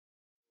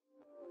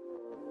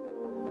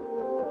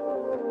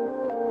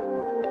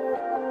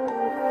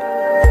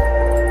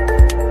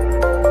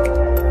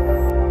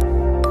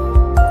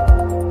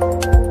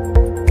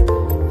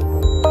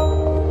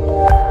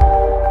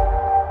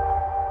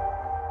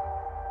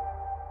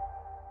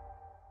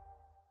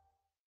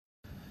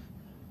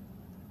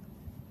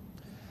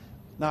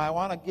Now I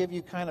want to give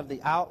you kind of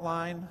the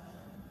outline.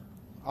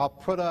 I'll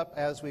put up,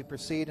 as we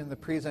proceed in the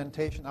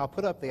presentation, I'll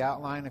put up the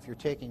outline if you're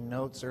taking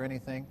notes or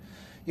anything.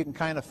 You can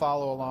kind of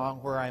follow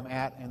along where I'm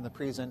at in the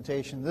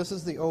presentation. This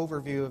is the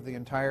overview of the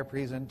entire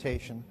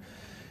presentation,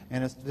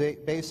 and it's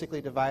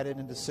basically divided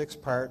into 6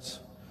 parts.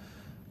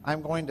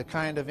 I'm going to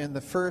kind of, in the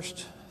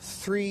first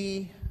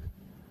 3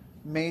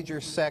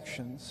 major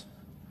sections,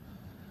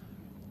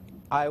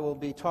 I will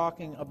be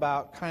talking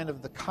about kind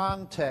of the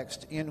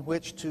context in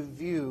which to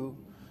view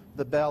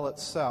the bell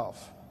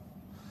itself.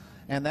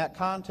 And that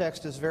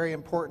context is very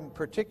important,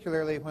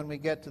 particularly when we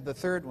get to the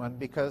 3rd one,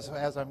 because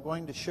as I'm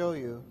going to show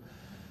you,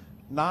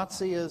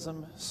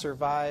 Nazism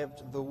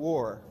survived the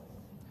war.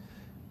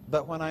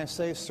 But when I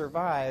say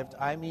survived,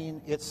 I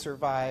mean it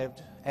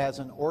survived as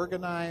an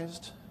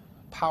organized,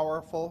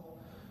 powerful,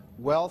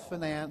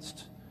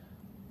 well-financed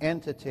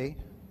entity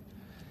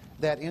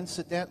that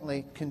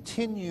incidentally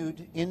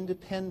continued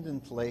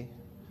independently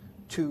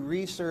to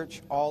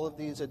research all of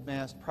these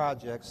advanced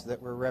projects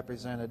that were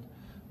represented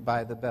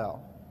by the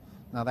bell.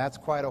 Now that's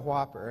quite a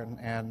whopper,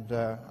 and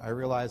I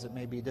realize it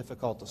may be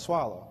difficult to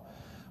swallow,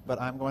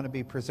 but I'm going to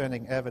be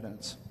presenting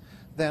evidence.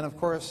 Then, of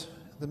course,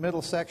 the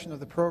middle section of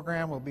the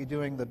program will be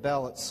doing the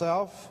bell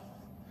itself,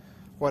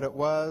 what it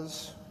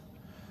was,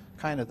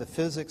 kind of the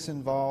physics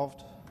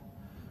involved.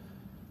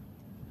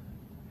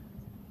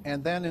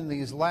 And then in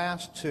these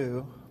last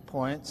 2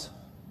 points,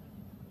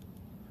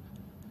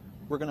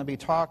 we're going to be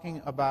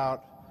talking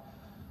about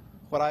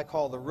what I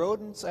call the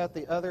rodents at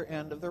the other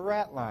end of the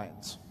rat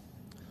lines.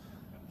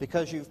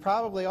 Because you've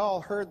probably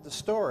all heard the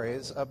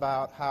stories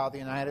about how the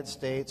United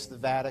States, the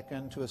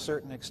Vatican, to a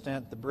certain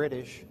extent the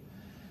British,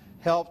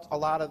 helped a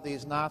lot of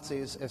these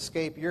Nazis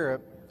escape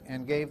Europe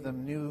and gave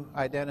them new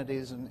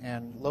identities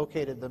and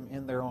located them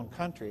in their own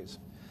countries.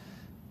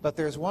 But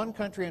there's one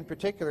country in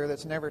particular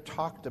that's never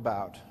talked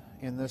about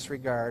in this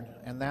regard,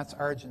 and that's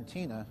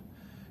Argentina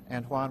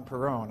and Juan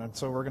Perón. And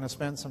so we're going to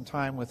spend some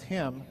time with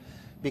him,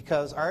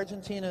 because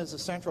Argentina is a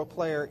central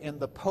player in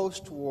the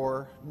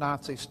post-war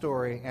Nazi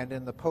story and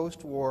in the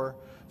post-war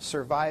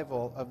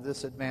survival of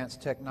this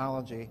advanced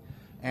technology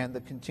and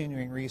the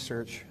continuing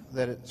research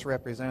that it's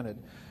represented.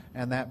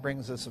 And that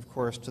brings us, of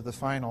course, to the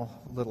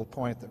final little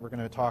point that we're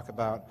going to talk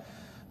about,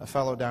 a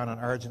fellow down in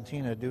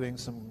Argentina doing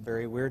some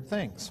very weird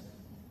things.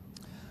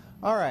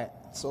 All right,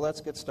 so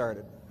let's get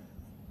started.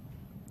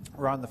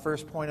 We're on the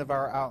first point of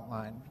our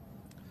outline.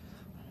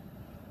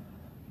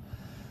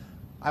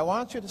 I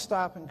want you to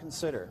stop and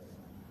consider.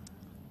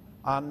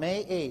 On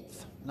May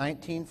 8th,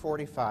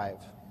 1945,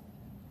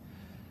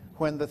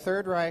 when the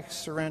Third Reich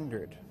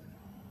surrendered,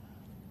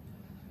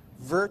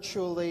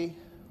 virtually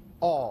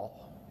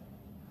all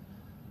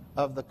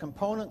of the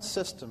component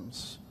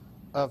systems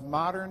of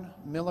modern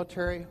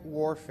military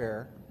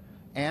warfare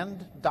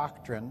and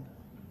doctrine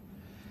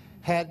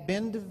had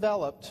been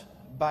developed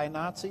by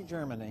Nazi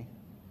Germany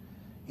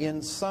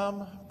in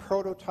some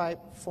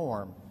prototype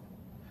form,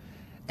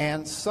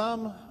 and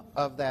some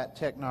of that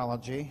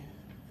technology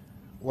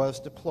was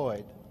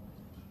deployed.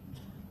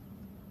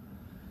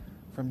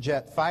 From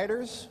jet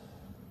fighters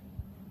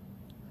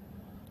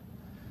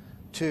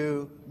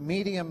to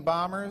medium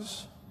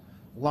bombers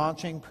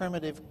launching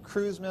primitive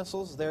cruise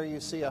missiles. There you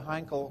see a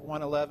Heinkel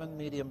 111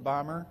 medium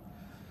bomber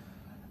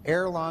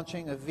air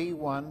launching a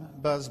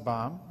V-1 buzz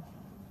bomb,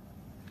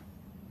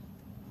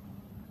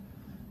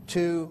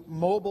 to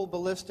mobile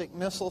ballistic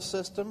missile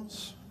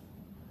systems,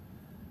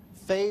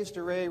 phased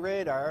array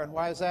radar. And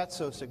why is that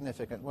so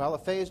significant? Well, a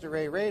phased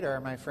array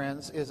radar, my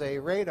friends, is a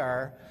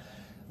radar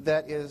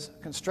that is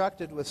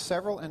constructed with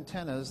several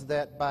antennas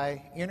that,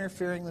 by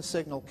interfering the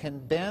signal, can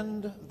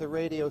bend the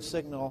radio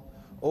signal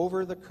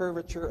over the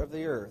curvature of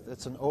the Earth.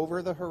 It's an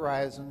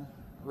over-the-horizon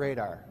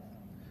radar.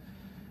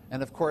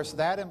 And of course,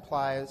 that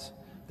implies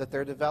that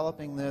they're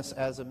developing this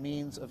as a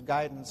means of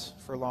guidance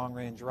for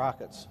long-range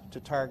rockets to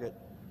target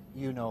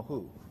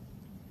you-know-who.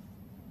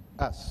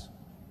 Us.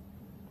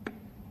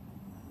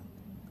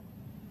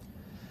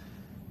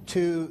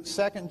 To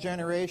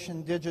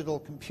second-generation digital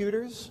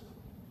computers.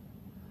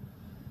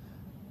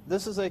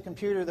 This is a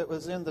computer that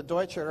was in the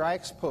Deutsche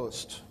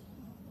Reichspost,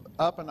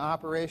 up and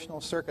operational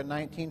circa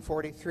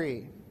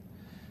 1943.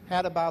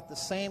 Had about the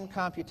same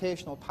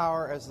computational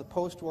power as the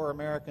post-war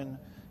American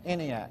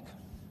ENIAC.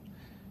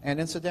 And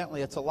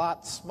incidentally, it's a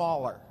lot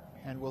smaller,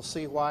 and we'll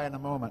see why in a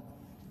moment.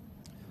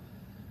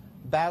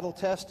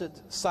 Battle-tested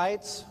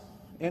sights,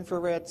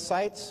 infrared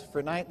sights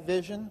for night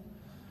vision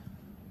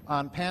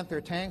on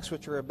Panther tanks,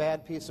 which were a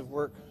bad piece of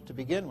work to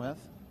begin with.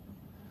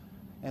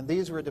 And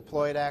these were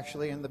deployed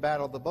actually in the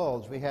Battle of the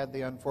Bulge. We had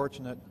the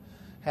unfortunate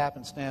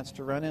happenstance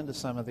to run into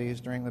some of these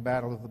during the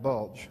Battle of the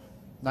Bulge.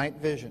 Night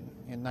vision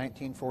in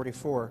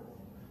 1944,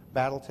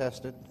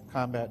 battle-tested,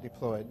 combat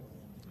deployed.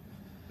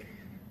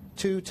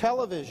 To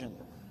television.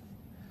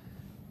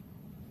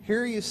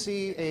 Here you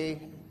see a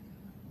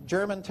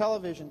German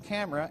television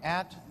camera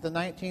at the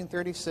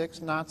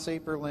 1936 Nazi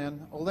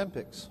Berlin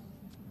Olympics.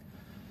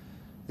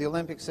 The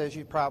Olympics, as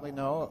you probably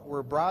know,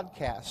 were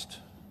broadcast,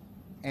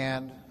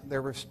 and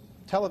there were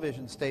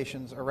television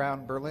stations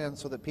around Berlin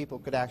so that people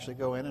could actually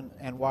go in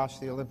and watch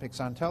the Olympics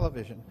on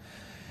television.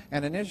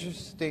 And an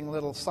interesting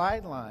little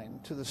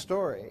sideline to the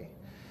story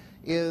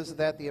is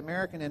that the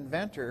American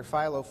inventor,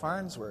 Philo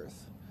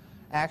Farnsworth,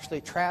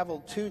 actually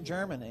traveled to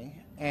Germany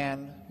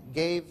and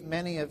gave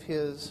many of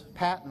his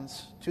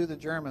patents to the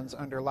Germans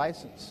under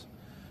license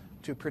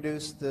to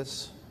produce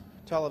this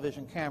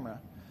television camera.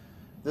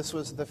 This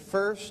was the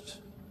first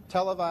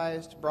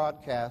televised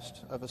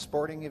broadcast of a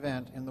sporting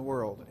event in the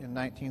world in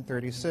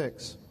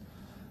 1936.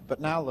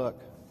 But now look.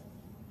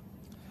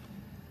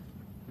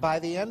 By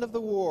the end of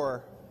the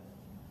war,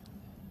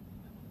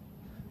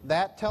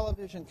 that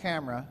television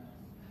camera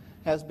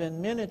has been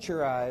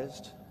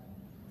miniaturized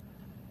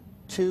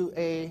to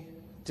a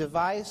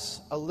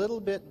device a little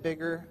bit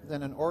bigger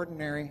than an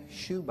ordinary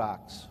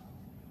shoebox.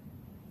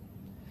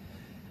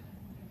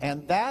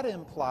 And that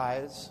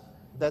implies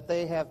that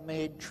they have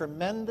made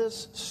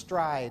tremendous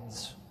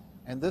strides.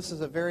 And this is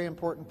a very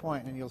important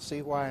point, and you'll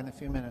see why in a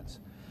few minutes.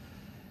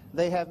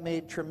 They have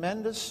made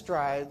tremendous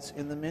strides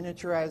in the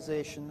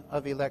miniaturization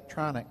of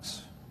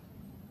electronics.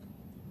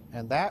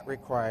 And that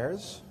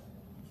requires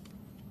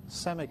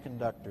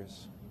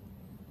semiconductors.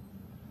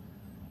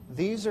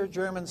 These are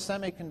German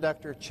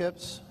semiconductor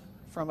chips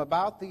from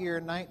about the year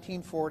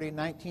 1940,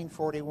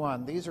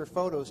 1941. These are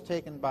photos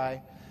taken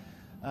by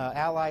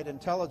Allied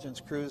intelligence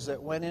crews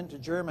that went into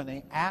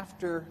Germany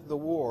after the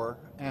war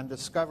and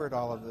discovered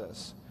all of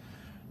this.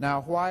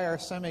 Now, why are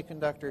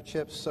semiconductor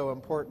chips so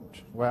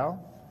important?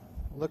 Well,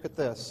 look at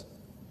this.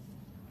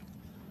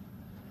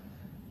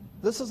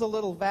 This is a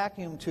little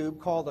vacuum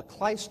tube called a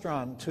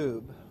klystron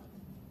tube.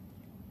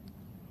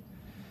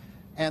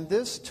 And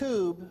this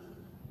tube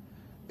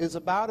is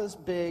about as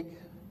big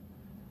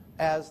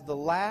as the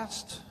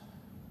last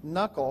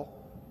knuckle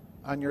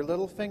on your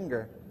little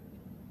finger.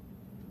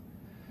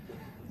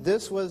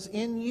 This was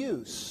in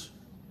use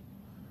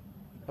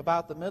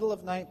about the middle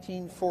of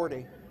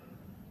 1940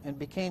 and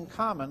became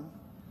common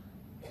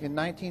in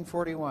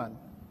 1941.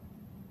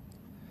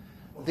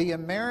 The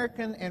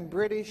American and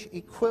British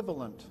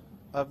equivalent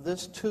of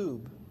this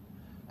tube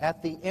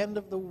at the end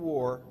of the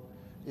war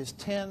is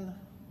 10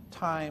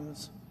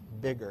 times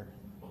bigger.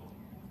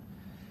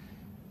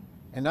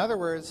 In other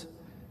words,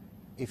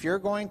 if you're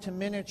going to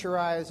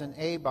miniaturize an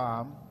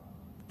A-bomb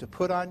to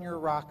put on your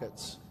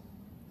rockets,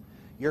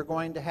 you're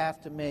going to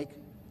have to make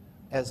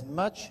as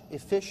much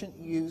efficient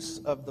use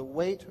of the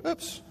weight.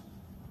 Oops,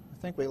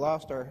 I think we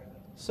lost our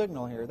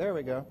signal here. There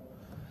we go.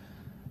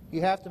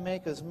 You have to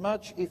make as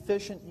much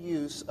efficient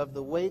use of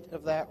the weight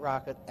of that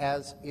rocket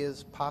as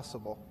is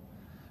possible.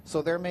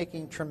 So they're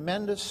making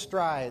tremendous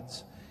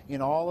strides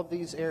in all of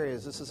these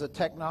areas. This is a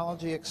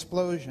technology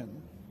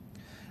explosion.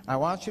 I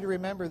want you to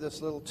remember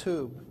this little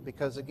tube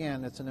because,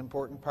 again, it's an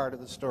important part of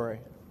the story.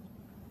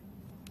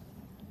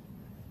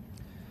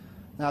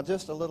 Now,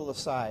 just a little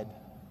aside.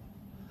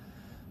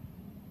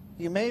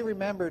 You may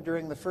remember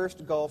during the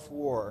first Gulf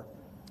War,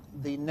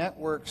 the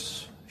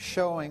networks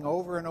showing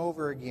over and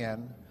over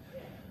again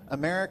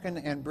American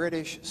and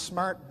British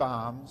smart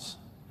bombs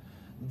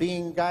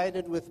being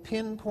guided with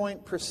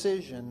pinpoint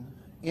precision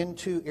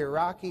into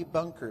Iraqi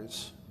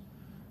bunkers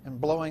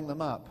and blowing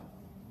them up.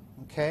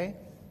 Okay?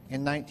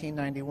 In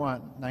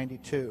 1991,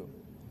 92.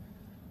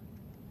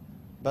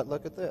 But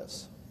look at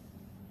this.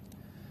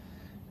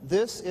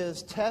 This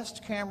is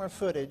test camera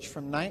footage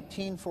from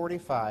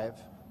 1945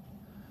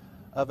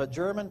 of a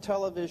German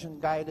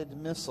television-guided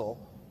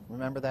missile.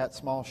 Remember that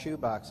small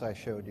shoebox I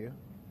showed you?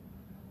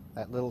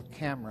 That little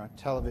camera,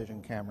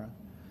 television camera.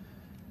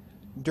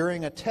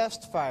 During a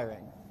test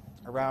firing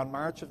around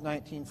March of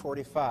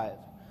 1945.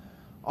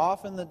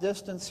 Off in the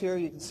distance here,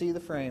 you can see the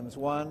frames.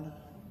 1,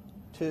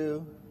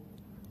 2,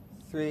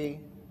 3,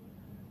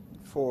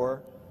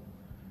 4,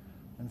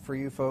 and for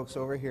you folks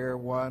over here,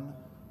 1,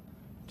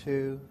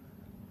 2,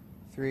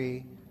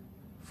 3,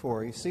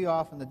 4. You see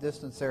off in the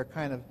distance there,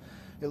 kind of,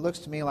 it looks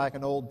to me like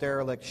an old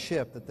derelict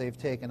ship that they've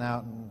taken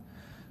out and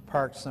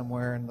parked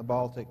somewhere in the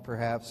Baltic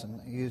perhaps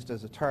and used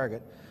as a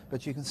target.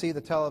 But you can see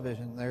the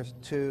television. There's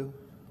 2,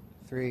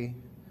 3,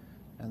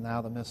 and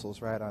now the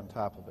missile's right on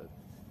top of it.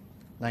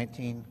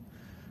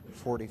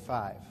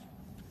 1945.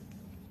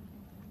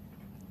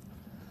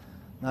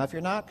 Now, if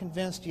you're not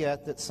convinced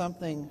yet that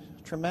something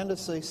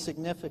tremendously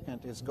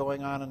significant is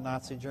going on in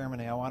Nazi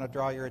Germany, I want to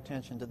draw your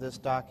attention to this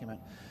document.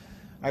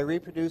 I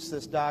reproduced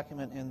this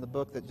document in the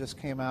book that just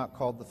came out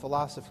called The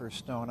Philosopher's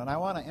Stone, and I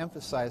want to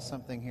emphasize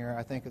something here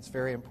I think it's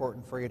very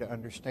important for you to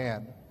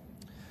understand.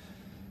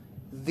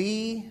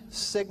 The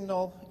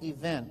signal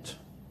event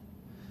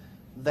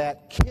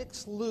that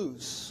kicks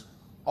loose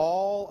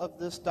all of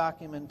this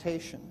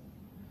documentation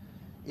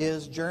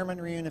is German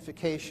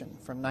reunification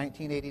from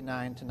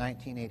 1989 to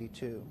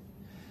 1982.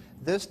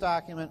 This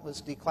document was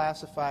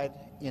declassified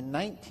in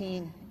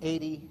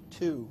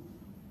 1982.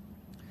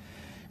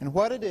 And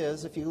what it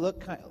is, if you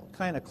look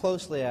kind of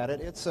closely at it,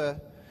 it's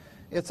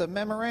a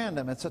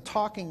memorandum. It's a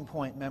talking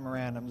point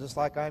memorandum, just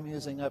like I'm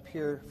using up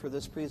here for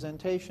this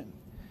presentation.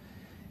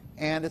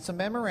 And it's a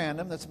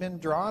memorandum that's been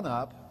drawn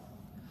up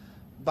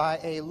by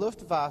a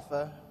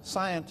Luftwaffe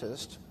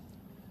scientist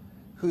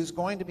who's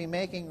going to be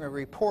making a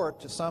report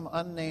to some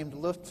unnamed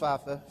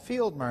Luftwaffe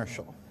field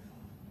marshal.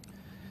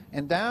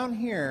 And down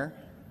here,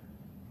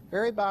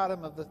 very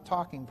bottom of the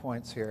talking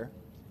points here,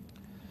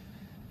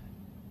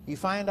 you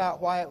find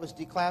out why it was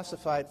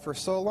declassified for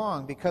so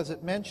long, because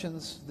it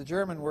mentions the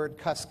German word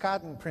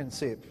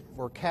Kaskadenprinzip,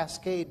 or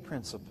cascade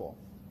principle.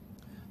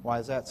 Why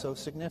is that so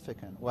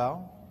significant?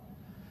 Well,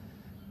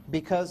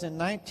 because in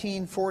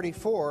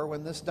 1944,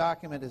 when this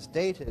document is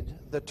dated,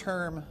 the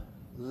term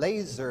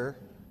laser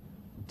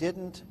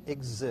didn't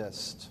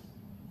exist.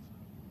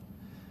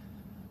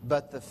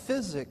 But the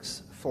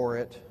physics for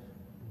it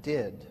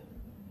did.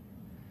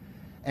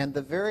 And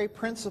the very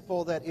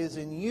principle that is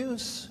in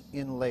use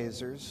in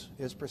lasers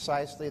is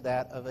precisely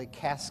that of a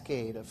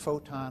cascade, a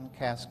photon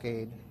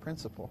cascade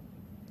principle.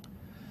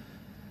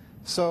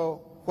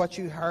 So what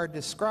you are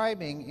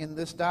describing in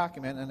this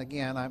document, and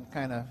again, I'm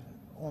kind of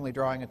only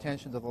drawing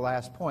attention to the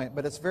last point,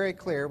 but it's very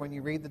clear when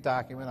you read the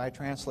document, I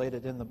translate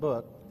it in the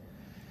book,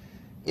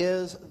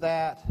 is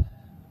that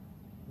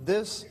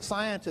this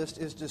scientist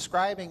is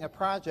describing a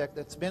project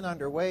that's been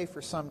underway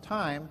for some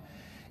time,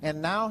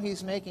 and now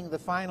he's making the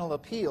final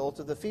appeal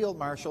to the field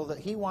marshal that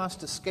he wants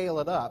to scale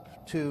it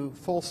up to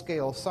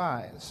full-scale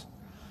size.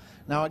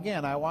 Now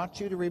again, I want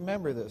you to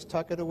remember this,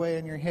 tuck it away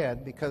in your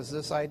head, because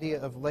this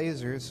idea of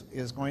lasers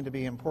is going to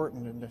be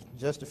important in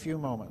just a few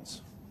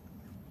moments.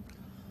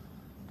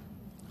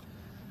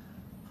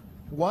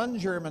 One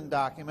German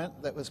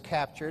document that was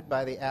captured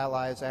by the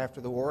Allies after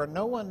the war, and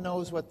no one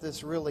knows what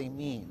this really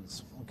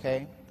means,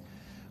 okay?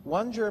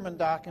 One German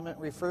document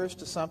refers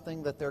to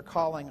something that they're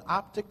calling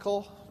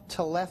optical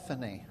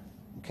telephony,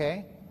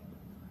 okay?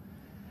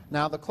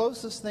 Now, the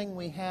closest thing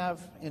we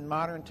have in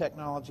modern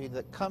technology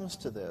that comes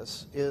to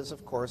this is,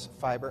 of course,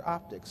 fiber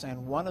optics.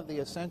 And one of the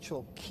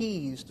essential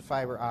keys to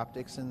fiber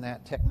optics in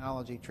that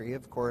technology tree,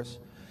 of course,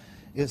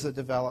 is the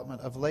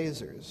development of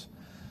lasers.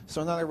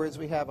 So in other words,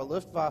 we have a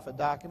Luftwaffe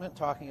document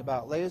talking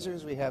about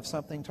lasers. We have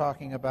something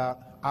talking about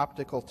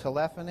optical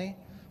telephony.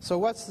 So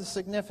what's the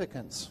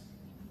significance?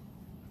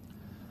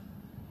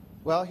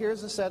 Well,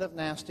 here's a set of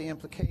nasty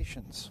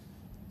implications.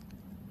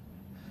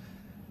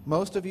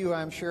 Most of you,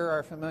 I'm sure,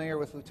 are familiar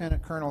with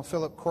Lieutenant Colonel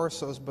Philip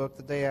Corso's book,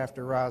 The Day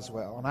After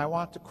Roswell. And I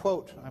want to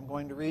quote, I'm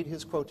going to read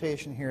his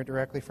quotation here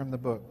directly from the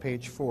book,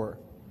 page 4.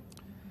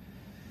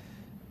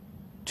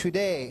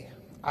 Today,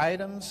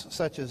 items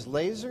such as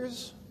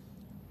lasers,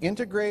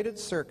 integrated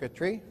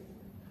circuitry,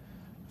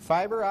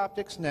 fiber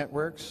optics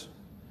networks,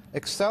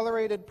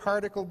 accelerated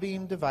particle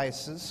beam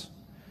devices,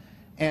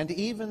 and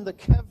even the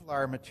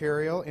Kevlar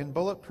material in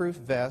bulletproof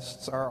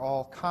vests are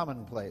all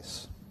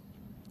commonplace.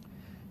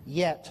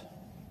 Yet,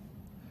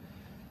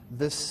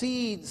 the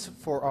seeds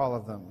for all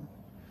of them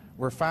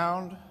were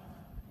found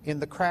in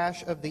the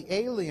crash of the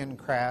alien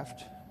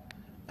craft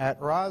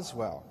at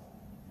Roswell.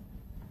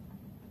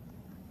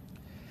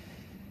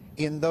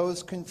 In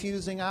those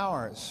confusing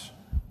hours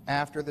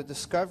after the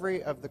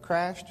discovery of the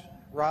crashed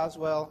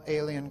Roswell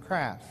alien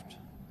craft,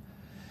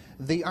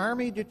 the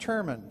Army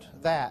determined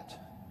that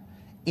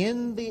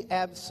in the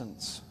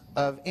absence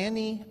of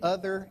any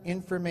other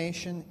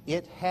information,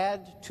 it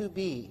had to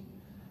be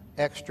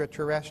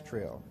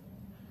extraterrestrial.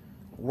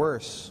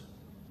 Worse,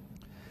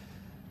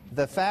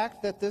 the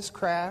fact that this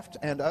craft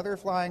and other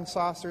flying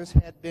saucers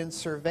had been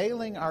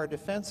surveilling our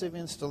defensive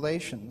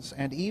installations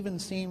and even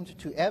seemed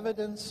to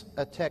evidence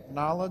a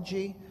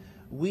technology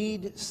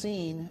we'd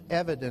seen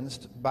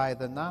evidenced by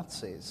the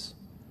Nazis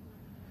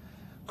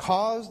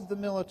caused the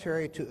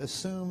military to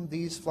assume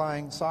these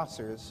flying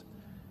saucers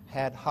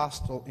had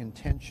hostile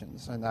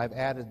intentions. And I've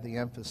added the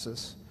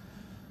emphasis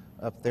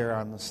up there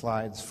on the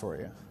slides for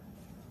you.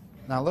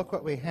 Now look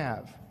what we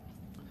have.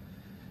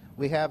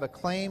 We have a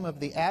claim of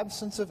the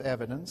absence of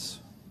evidence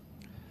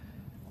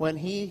when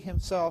he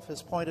himself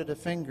has pointed a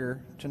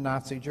finger to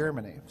Nazi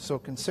Germany. So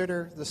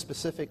consider the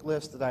specific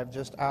list that I've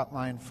just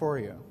outlined for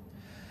you.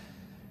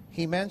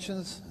 He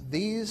mentions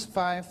these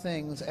 5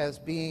 things as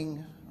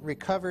being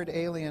recovered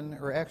alien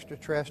or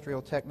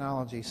extraterrestrial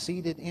technology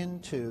seeded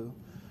into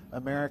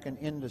American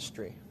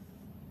industry.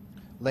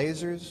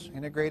 Lasers,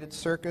 integrated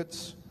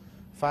circuits,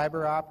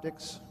 fiber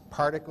optics,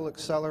 particle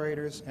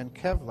accelerators, and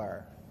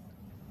Kevlar.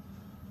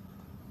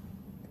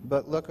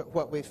 But look at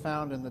what we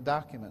found in the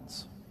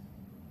documents.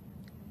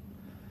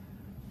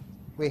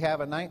 We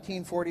have a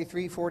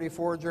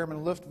 1943-44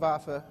 German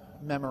Luftwaffe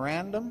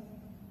memorandum.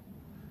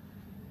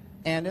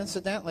 And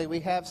incidentally, we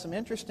have some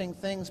interesting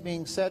things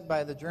being said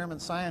by the German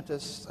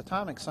scientists,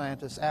 atomic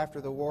scientists, after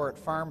the war at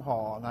Farm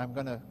Hall. And I'm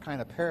going to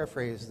kind of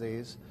paraphrase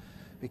these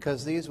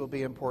because these will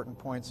be important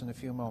points in a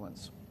few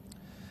moments.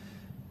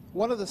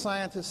 One of the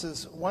scientists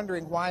is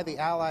wondering why the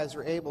Allies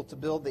were able to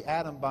build the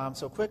atom bomb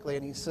so quickly,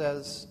 and he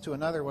says to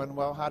another one,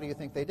 well, how do you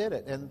think they did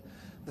it? And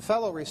the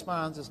fellow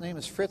responds, his name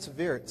is Fritz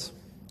Wirtz.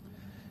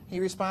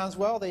 He responds,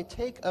 well, they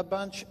take a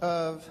bunch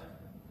of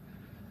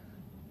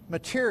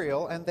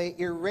material and they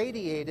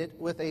irradiate it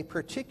with a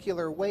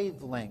particular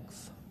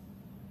wavelength.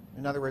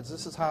 In other words,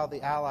 this is how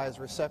the Allies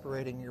were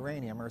separating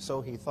uranium, or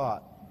so he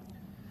thought.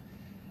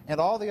 And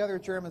all the other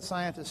German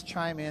scientists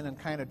chime in and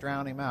kind of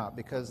drown him out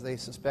because they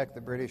suspect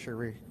the British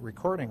are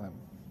recording them.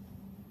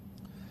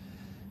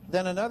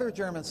 Then another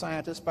German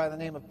scientist by the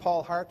name of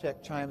Paul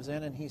Hartek chimes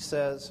in and he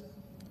says,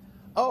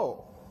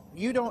 "Oh,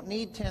 you don't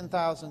need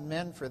 10,000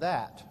 men for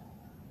that.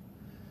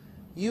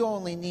 You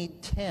only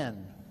need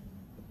 10.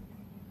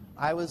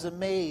 I was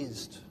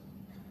amazed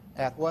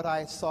at what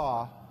I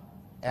saw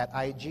at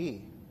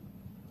IG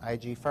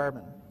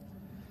Farben."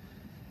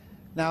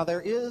 Now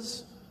there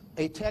is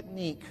a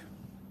technique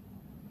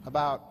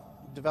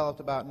developed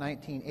about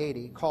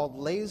 1980 called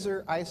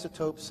laser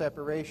isotope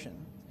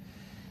separation.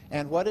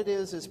 And what it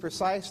is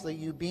precisely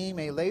you beam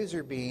a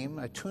laser beam,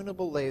 a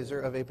tunable laser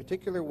of a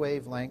particular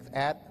wavelength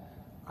at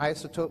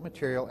isotope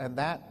material, and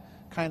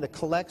that kind of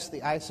collects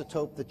the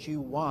isotope that you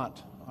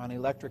want on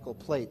electrical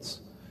plates.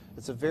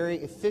 It's a very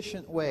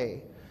efficient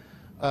way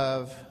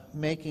of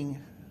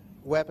making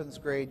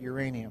weapons-grade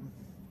uranium.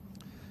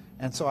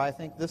 And so I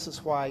think this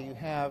is why you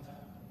have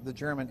the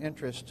German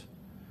interest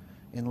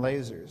in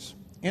lasers.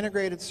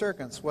 Integrated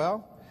circuits.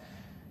 Well,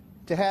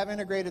 to have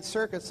integrated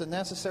circuits, the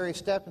necessary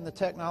step in the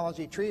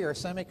technology tree are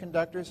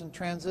semiconductors and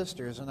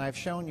transistors. And I've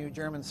shown you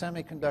German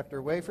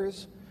semiconductor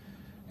wafers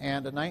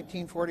and a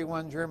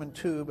 1941 German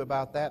tube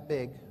about that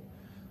big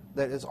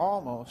that is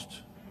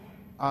almost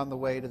on the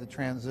way to the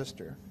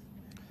transistor.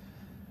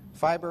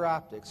 Fiber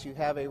optics. You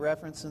have a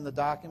reference in the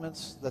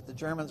documents that the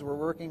Germans were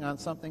working on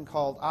something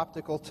called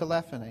optical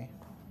telephony.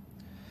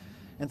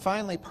 And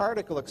finally,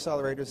 particle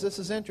accelerators. This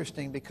is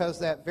interesting because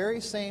that very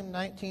same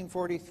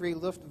 1943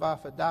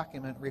 Luftwaffe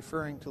document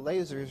referring to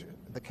lasers,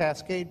 the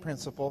cascade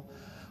principle,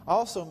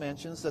 also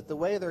mentions that the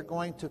way they're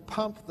going to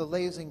pump the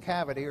lasing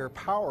cavity or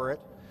power it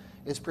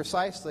is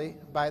precisely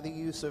by the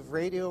use of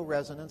radio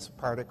resonance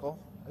particle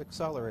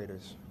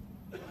accelerators.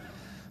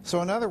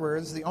 So in other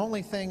words, the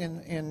only thing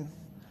in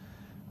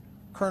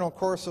Colonel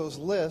Corso's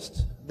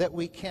list that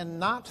we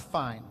cannot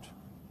find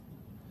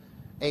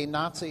a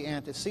Nazi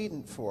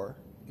antecedent for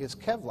is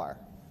Kevlar.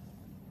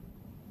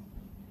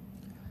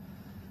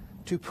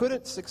 To put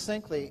it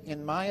succinctly,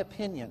 in my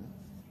opinion,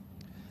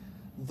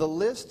 the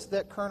list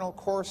that Colonel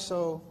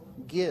Corso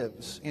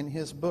gives in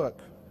his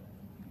book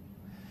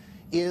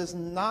is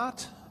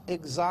not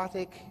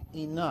exotic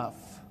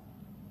enough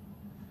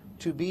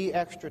to be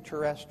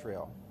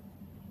extraterrestrial.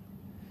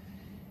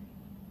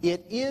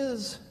 It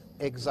is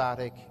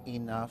exotic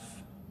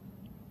enough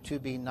to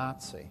be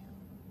Nazi.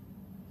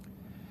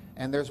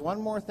 And there's one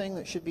more thing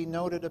that should be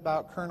noted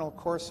about Colonel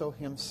Corso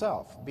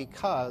himself,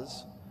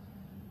 because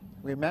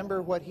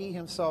remember what he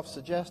himself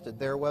suggested.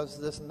 There was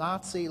this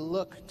Nazi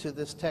look to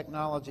this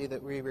technology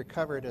that we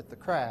recovered at the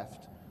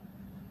craft.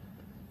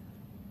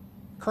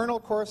 Colonel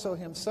Corso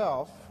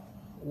himself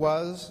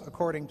was,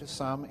 according to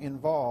some,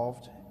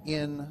 involved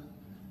in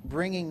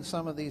bringing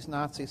some of these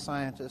Nazi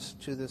scientists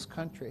to this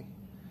country.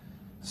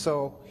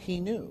 So he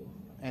knew,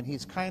 and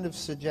he's kind of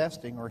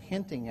suggesting or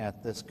hinting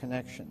at this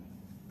connection.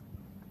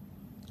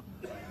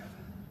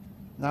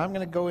 Now I'm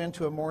going to go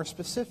into a more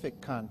specific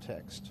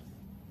context.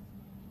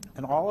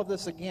 And all of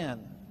this,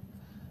 again,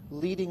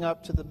 leading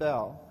up to the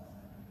bell.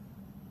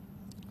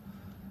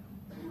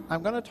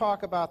 I'm going to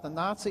talk about the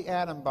Nazi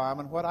atom bomb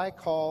and what I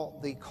call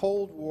the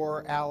Cold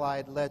War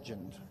Allied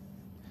legend.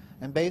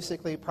 And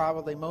basically,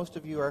 probably most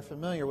of you are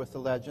familiar with the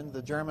legend.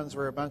 The Germans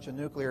were a bunch of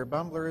nuclear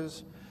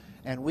bumblers,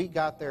 and we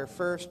got there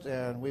first,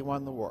 and we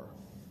won the war.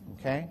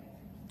 Okay?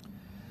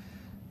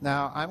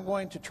 Now, I'm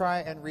going to try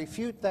and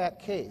refute that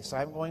case.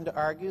 I'm going to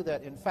argue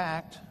that, in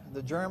fact,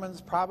 the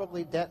Germans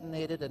probably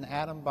detonated an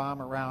atom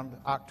bomb around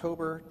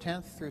October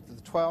 10th through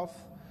the 12th,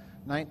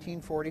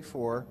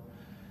 1944,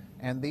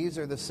 and these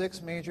are the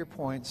 6 major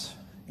points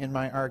in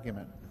my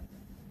argument.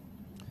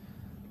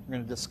 We're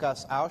going to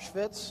discuss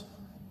Auschwitz,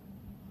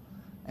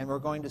 and we're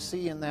going to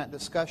see in that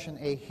discussion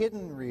a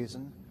hidden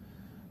reason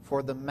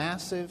for the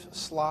massive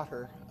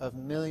slaughter of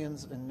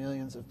millions and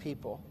millions of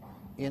people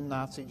in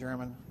Nazi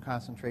German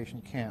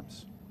concentration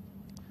camps.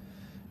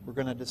 We're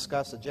going to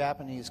discuss a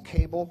Japanese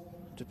cable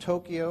to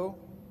Tokyo,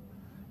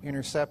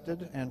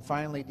 intercepted and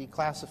finally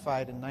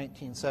declassified in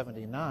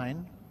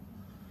 1979,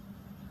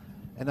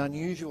 an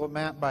unusual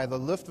map by the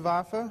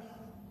Luftwaffe,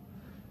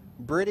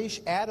 British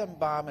atom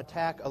bomb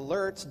attack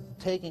alerts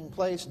taking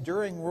place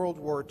during World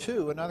War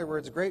II. In other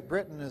words, Great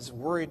Britain is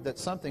worried that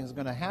something's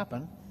going to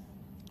happen.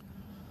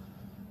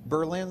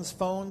 Berlin's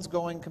phones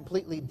going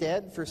completely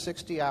dead for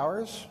 60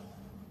 hours.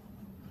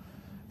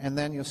 And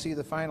then you'll see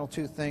the final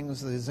 2 things,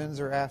 the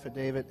Zinsser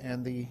affidavit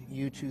and the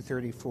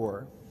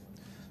U-234.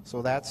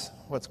 So that's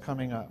what's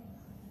coming up.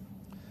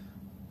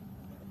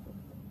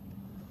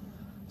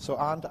 So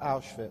on to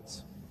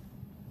Auschwitz.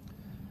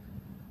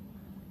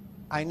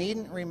 I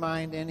needn't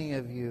remind any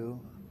of you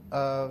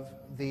of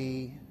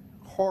the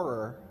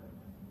horror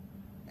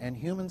and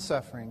human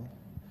suffering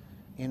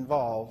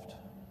involved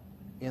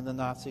in the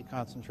Nazi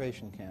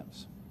concentration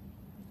camps.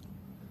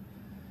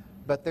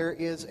 But there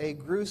is a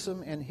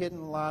gruesome and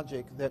hidden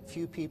logic that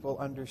few people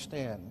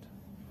understand,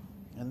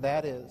 and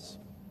that is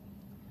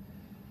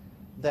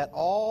that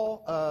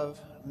all of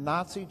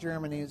Nazi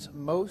Germany's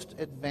most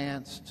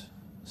advanced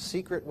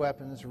secret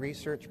weapons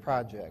research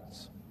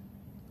projects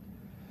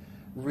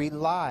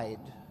relied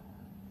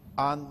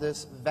on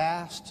this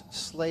vast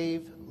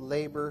slave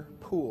labor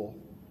pool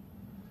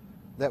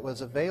that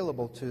was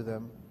available to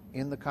them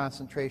in the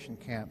concentration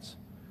camps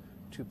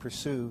to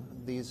pursue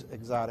these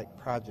exotic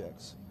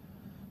projects.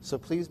 So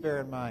please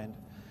bear in mind,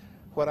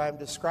 what I'm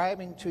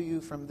describing to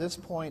you from this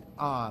point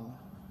on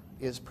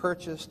is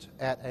purchased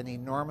at an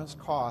enormous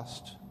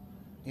cost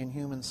in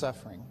human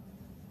suffering.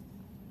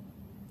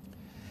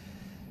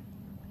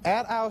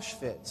 At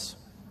Auschwitz,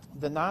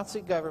 the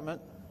Nazi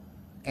government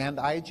and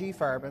IG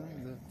Farben,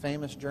 the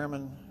famous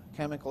German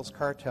chemicals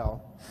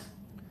cartel,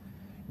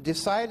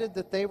 decided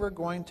that they were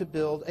going to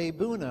build a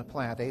Buna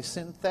plant, a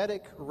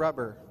synthetic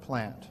rubber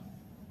plant.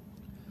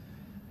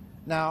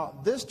 Now,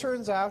 this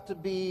turns out to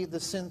be the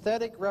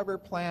synthetic rubber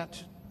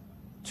plant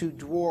to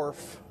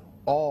dwarf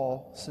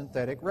all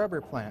synthetic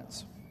rubber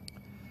plants.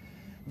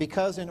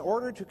 Because in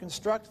order to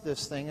construct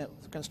this thing,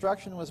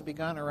 construction was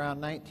begun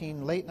around late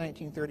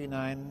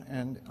 1939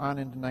 and on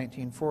into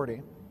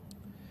 1940.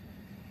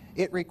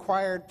 It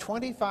required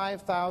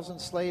 25,000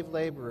 slave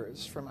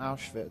laborers from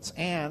Auschwitz,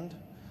 and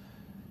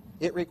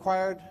it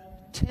required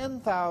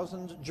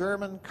 10,000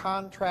 German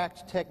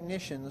contract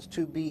technicians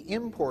to be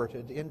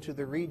imported into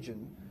the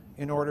region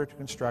in order to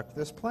construct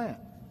this plant.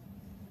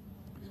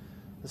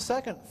 The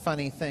second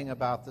funny thing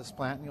about this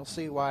plant, and you'll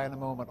see why in a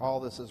moment all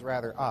this is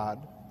rather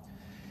odd,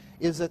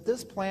 is that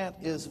this plant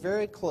is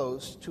very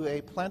close to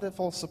a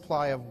plentiful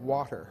supply of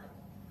water.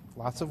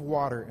 Lots of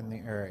water in the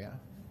area.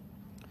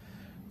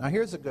 Now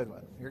here's a good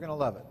one. You're going to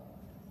love it.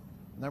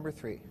 Number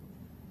 3.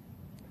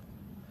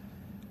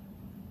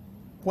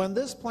 When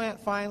this plant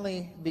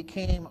finally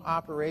became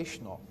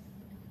operational,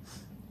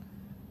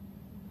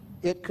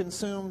 it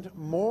consumed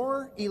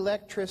more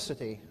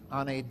electricity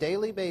on a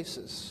daily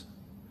basis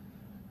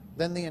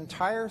than the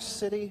entire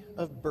city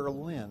of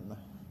Berlin,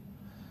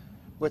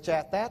 which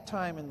at that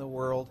time in the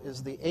world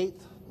is the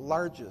 8th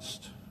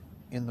largest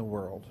in the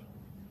world.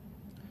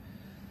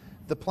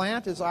 The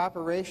plant is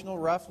operational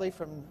roughly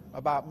from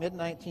about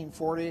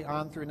mid-1940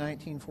 on through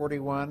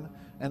 1941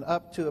 and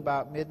up to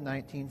about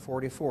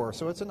mid-1944.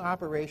 So it's in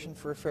operation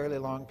for a fairly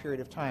long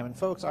period of time. And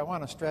folks, I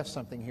want to stress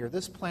something here.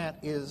 This plant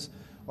is,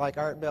 like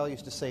Art Bell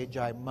used to say,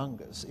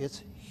 gymongous.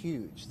 It's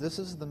huge. This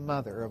is the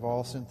mother of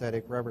all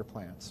synthetic rubber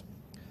plants.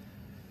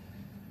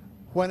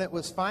 When it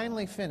was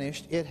finally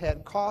finished, it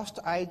had cost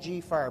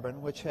IG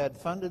Farben, which had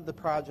funded the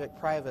project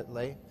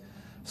privately,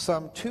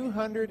 some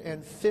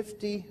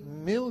 250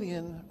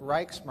 million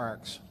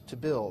Reichsmarks to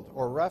build,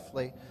 or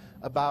roughly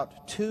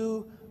about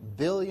 $2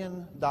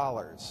 billion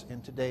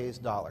in today's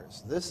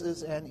dollars. This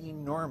is an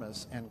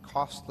enormous and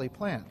costly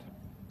plant.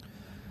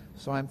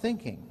 So I'm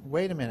thinking,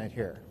 wait a minute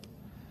here.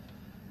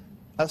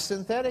 A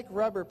synthetic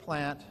rubber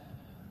plant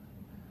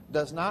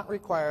does not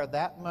require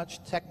that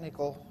much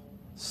technical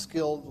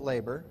skilled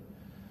labor,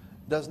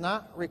 does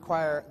not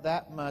require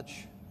that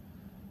much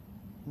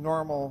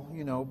normal,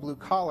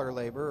 blue-collar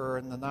labor, or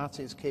in the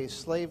Nazis' case,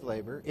 slave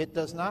labor. It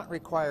does not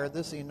require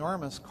this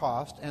enormous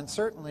cost, and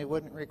certainly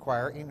wouldn't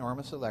require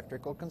enormous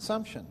electrical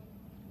consumption.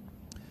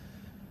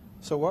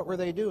 So what were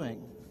they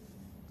doing?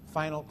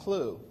 Final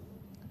clue.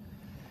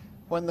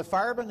 When the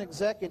Farben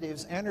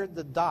executives entered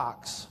the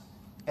docks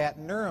at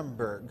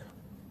Nuremberg,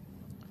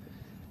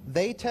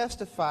 they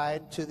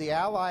testified to the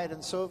Allied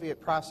and Soviet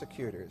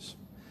prosecutors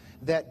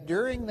that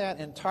during that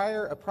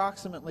entire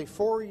approximately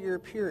 4-year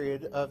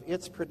period of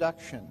its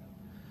production,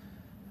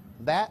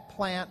 that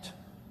plant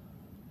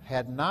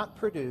had not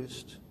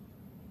produced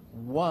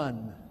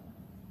 1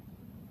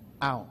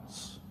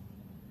 ounce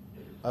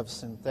of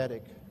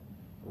synthetic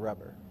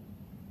rubber.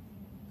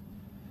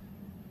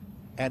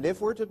 And if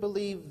we're to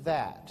believe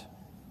that,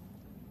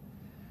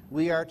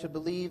 we are to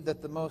believe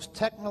that the most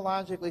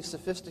technologically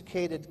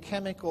sophisticated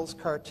chemicals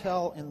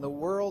cartel in the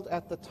world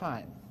at the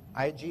time,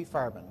 IG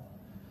Farben,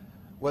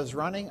 was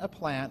running a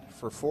plant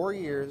for 4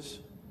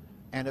 years,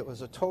 and it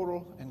was a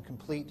total and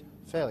complete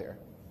failure.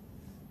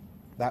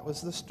 That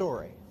was the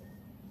story.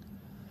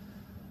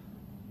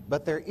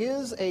 But there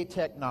is a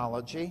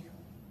technology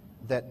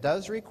that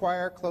does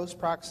require close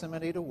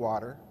proximity to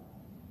water,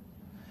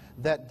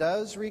 that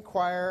does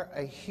require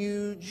a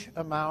huge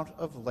amount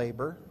of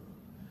labor,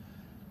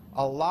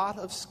 a lot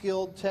of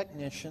skilled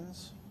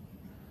technicians,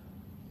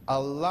 a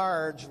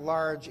large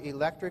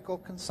electrical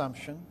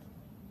consumption,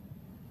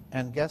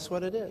 and guess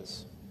what it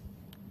is?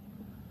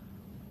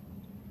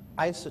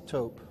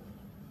 Isotope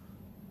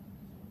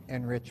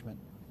enrichment.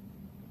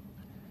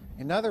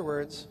 In other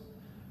words,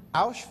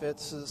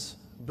 Auschwitz's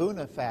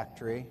Buna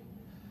factory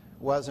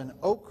was an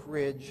Oak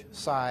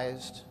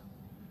Ridge-sized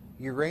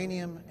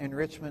uranium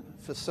enrichment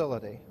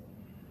facility.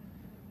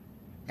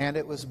 And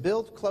it was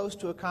built close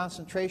to a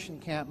concentration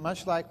camp,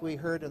 much like we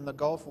heard in the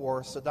Gulf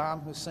War,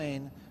 Saddam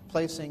Hussein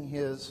placing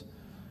his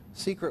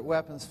secret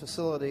weapons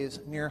facilities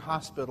near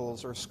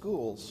hospitals or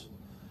schools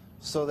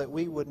so that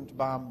we wouldn't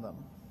bomb them.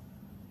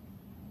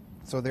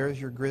 So there's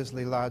your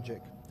grisly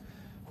logic.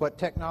 What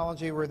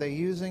technology were they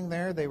using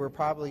there? They were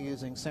probably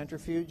using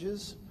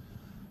centrifuges,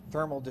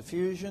 thermal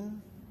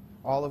diffusion,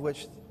 all of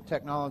which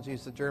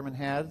technologies the Germans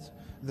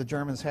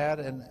had,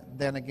 and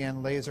then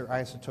again laser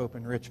isotope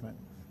enrichment.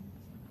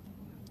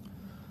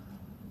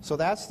 So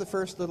that's the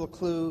first little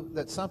clue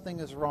that something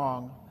is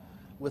wrong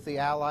with the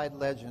Allied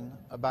legend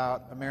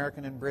about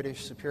American and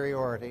British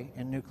superiority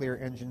in nuclear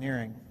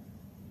engineering.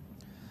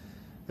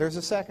 There's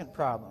a second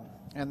problem,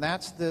 and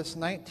that's this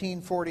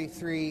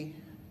 1943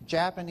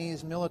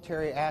 Japanese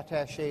military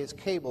attache's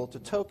cable to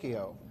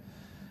Tokyo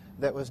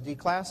that was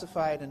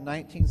declassified in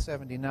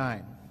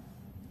 1979.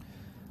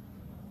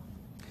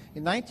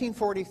 In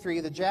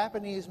 1943, the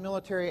Japanese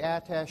military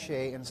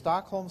attaché in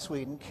Stockholm,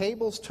 Sweden,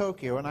 cables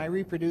Tokyo, and I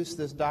reproduced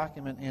this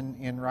document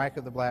in Reich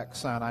of the Black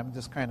Sun. I'm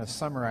just kind of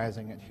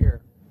summarizing it here.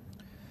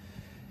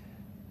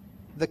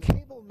 The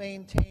cable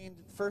maintained,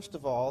 first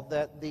of all,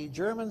 that the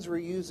Germans were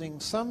using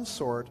some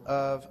sort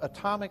of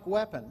atomic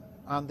weapon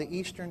on the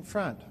Eastern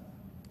Front.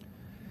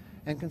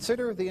 And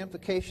consider the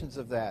implications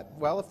of that.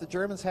 Well, if the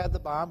Germans had the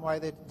bomb, why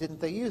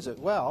didn't they use it?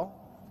 Well,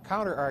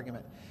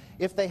 counter-argument.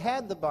 If they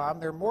had the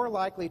bomb, they're more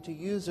likely to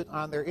use it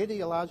on their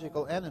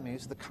ideological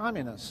enemies, the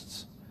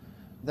communists,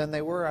 than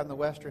they were on the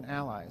Western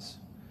Allies.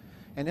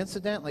 And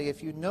incidentally,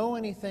 if you know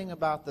anything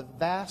about the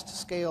vast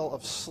scale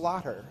of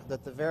slaughter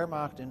that the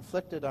Wehrmacht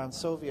inflicted on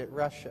Soviet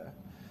Russia,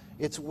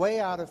 it's way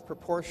out of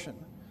proportion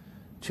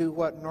to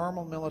what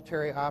normal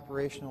military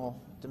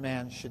operational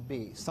demands should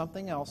be.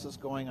 Something else is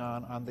going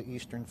on the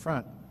Eastern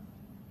Front.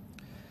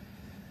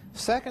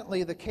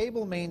 Secondly, the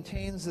cable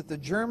maintains that the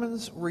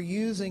Germans were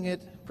using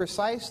it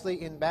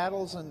precisely in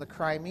battles in the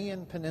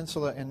Crimean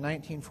Peninsula in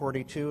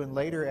 1942 and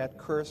later at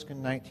Kursk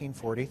in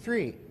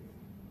 1943.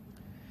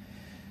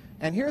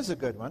 And here's a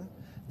good one.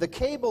 The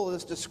cable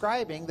is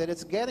describing that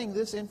it's getting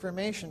this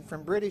information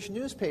from British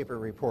newspaper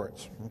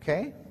reports.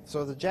 Okay?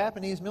 So the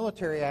Japanese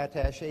military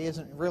attaché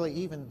isn't really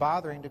even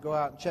bothering to go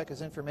out and check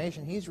his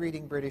information. He's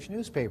reading British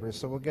newspapers,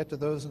 so we'll get to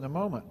those in a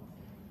moment.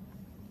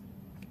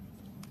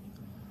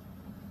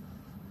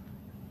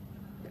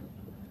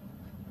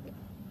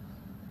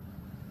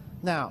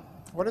 Now,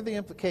 what are the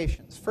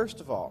implications?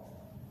 First of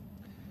all,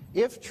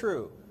 if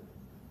true,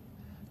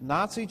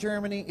 Nazi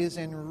Germany is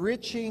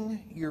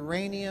enriching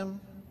uranium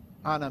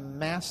on a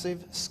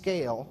massive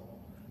scale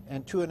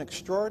and to an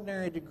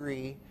extraordinary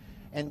degree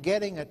and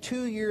getting a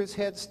 2 years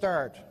head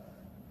start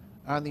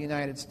on the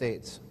United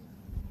States.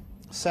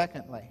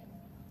 Secondly,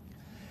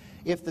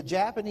 if the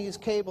Japanese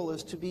cable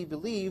is to be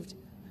believed,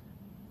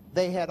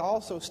 they had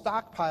also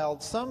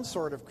stockpiled some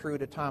sort of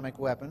crude atomic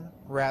weapon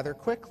rather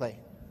quickly.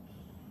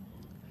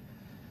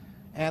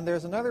 And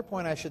there's another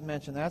point I should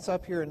mention. That's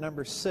up here in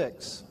number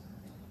 6,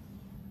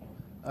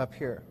 up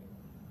here.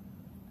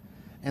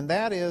 And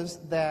that is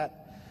that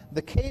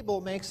the cable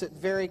makes it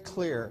very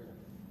clear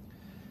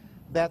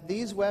that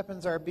these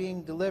weapons are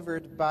being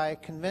delivered by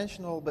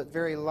conventional but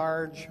very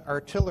large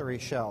artillery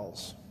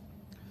shells.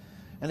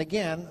 And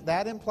again,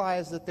 that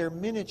implies that they're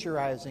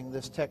miniaturizing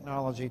this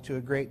technology to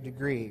a great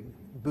degree.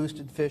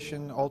 Boosted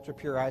fission,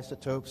 ultra-pure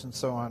isotopes, and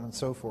so on and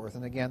so forth.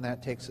 And again,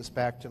 that takes us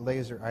back to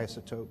laser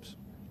isotopes.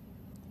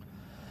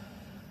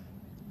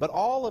 But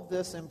all of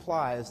this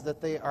implies that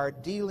they are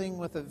dealing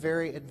with a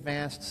very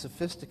advanced,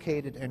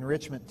 sophisticated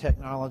enrichment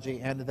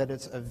technology and that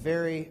it's a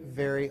very,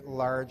 very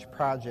large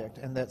project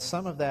and that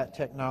some of that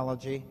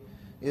technology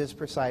is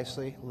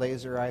precisely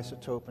laser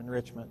isotope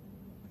enrichment.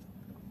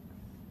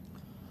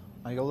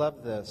 Now you'll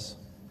love this.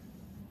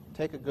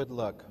 Take a good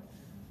look.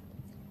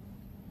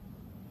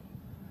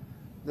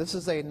 This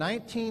is a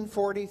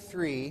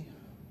 1943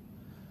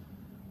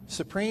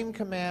 Supreme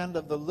Command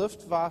of the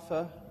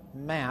Luftwaffe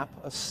map,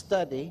 a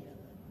study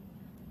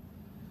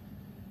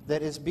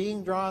that is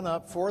being drawn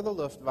up for the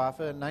Luftwaffe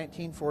in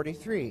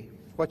 1943.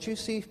 What you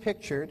see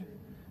pictured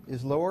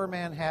is Lower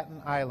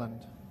Manhattan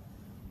Island.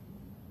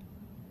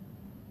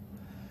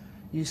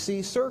 You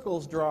see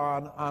circles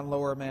drawn on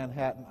Lower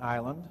Manhattan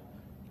Island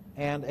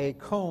and a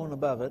cone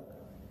above it,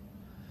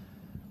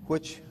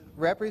 which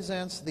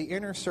represents the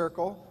inner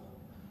circle,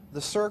 the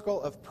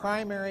circle of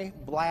primary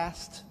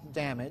blast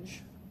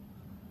damage,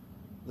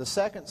 the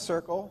second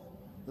circle,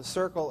 the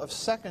circle of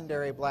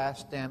secondary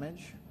blast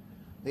damage,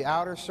 the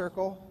outer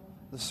circle,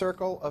 the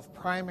circle of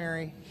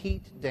primary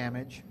heat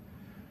damage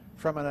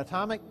from an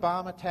atomic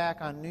bomb attack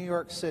on New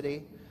York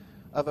City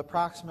of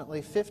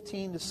approximately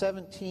 15 to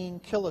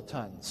 17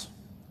 kilotons,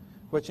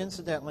 which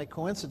incidentally,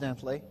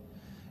 coincidentally,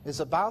 is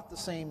about the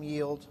same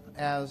yield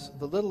as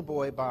the Little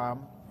Boy bomb,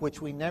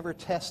 which we never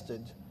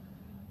tested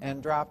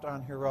and dropped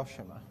on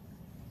Hiroshima.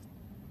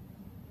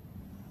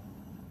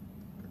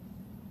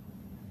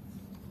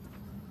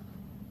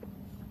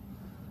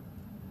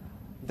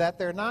 That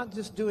they're not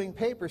just doing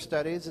paper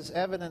studies is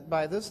evident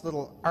by this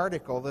little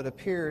article that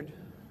appeared,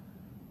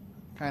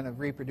 kind of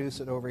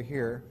reproduce it over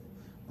here,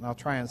 and I'll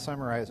try and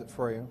summarize it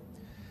for you.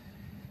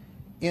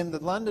 In the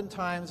London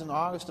Times in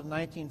August of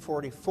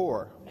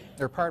 1944,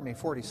 or pardon me,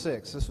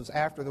 46, this was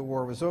after the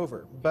war was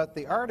over, but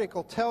the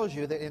article tells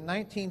you that in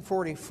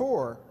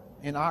 1944,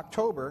 in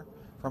October,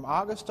 from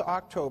August to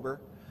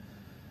October,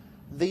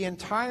 the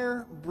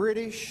entire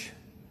British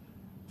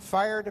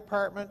fire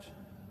department,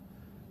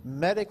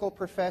 medical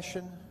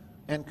profession,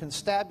 and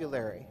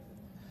constabulary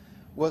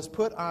was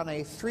put on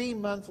a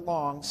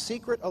 3-month-long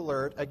secret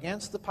alert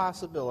against the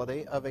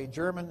possibility of a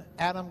German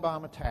atom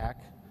bomb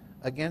attack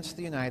against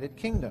the United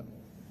Kingdom.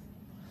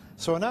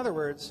 So in other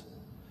words,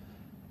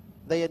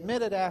 they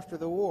admitted after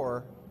the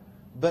war,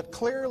 but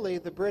clearly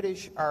the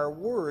British are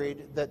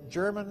worried that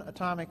German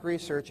atomic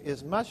research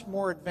is much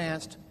more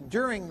advanced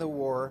during the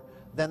war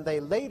than they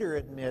later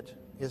admit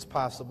is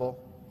possible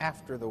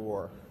after the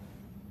war.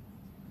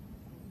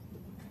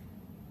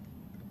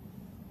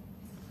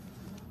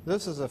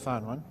 This is a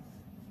fun one.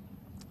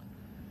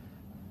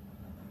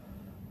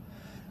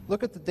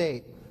 Look at the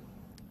date.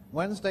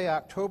 Wednesday,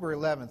 October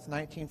 11th,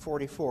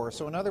 1944.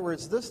 So in other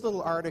words, this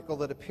little article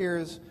that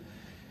appears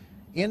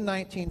in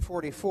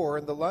 1944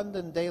 in the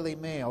London Daily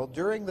Mail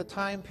during the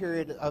time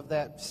period of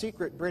that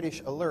secret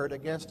British alert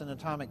against an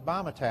atomic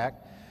bomb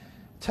attack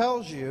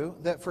tells you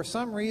that for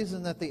some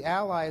reason that the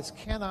Allies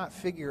cannot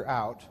figure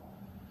out,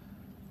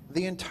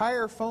 the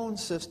entire phone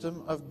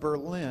system of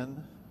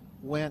Berlin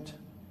went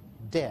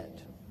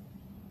dead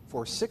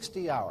for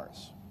 60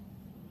 hours.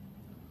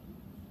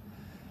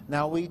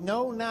 Now we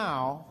know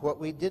now what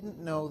we didn't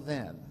know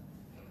then,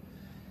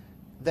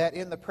 that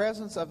in the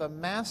presence of a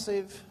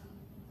massive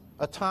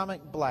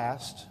atomic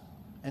blast,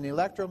 an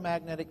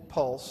electromagnetic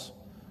pulse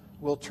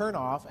will turn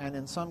off and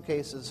in some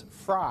cases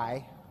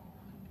fry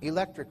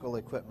electrical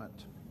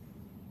equipment.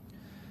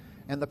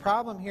 And the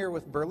problem here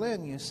with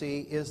Berlin, you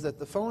see, is that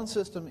the phone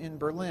system in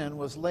Berlin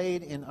was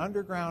laid in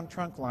underground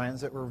trunk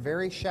lines that were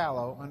very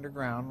shallow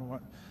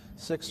underground,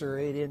 6 or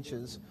 8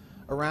 inches,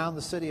 around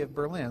the city of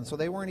Berlin. So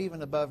they weren't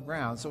even above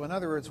ground. So in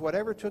other words,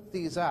 whatever took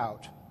these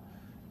out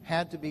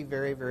had to be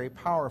very, very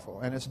powerful.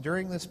 And it's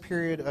during this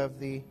period of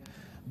the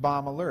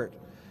bomb alert.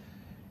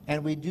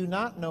 And we do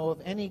not know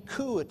of any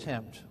coup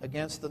attempt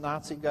against the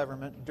Nazi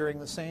government during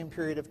the same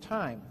period of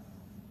time.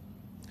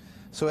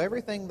 So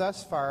everything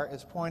thus far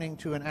is pointing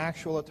to an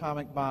actual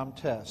atomic bomb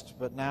test.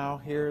 But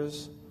now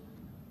here's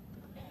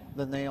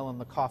the nail in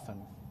the coffin.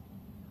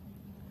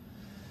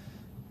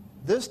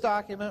 This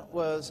document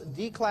was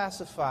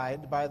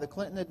declassified by the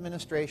Clinton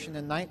administration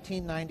in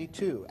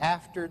 1992,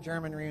 after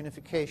German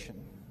reunification.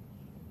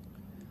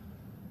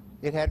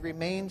 It had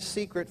remained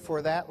secret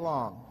for that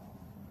long.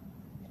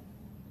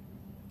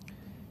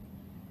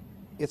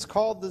 It's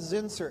called the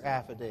Zinsser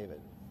Affidavit.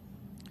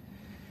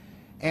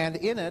 And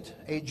in it,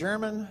 a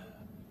German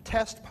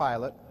test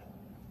pilot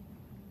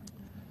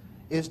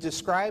is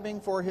describing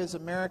for his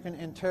American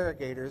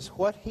interrogators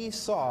what he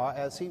saw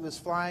as he was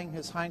flying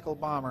his Heinkel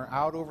bomber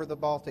out over the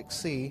Baltic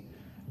Sea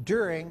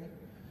during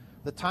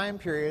the time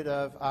period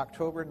of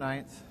October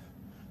 9th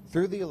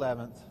through the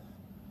 11th,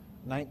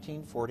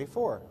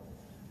 1944.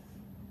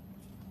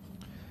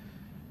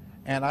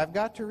 And I've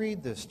got to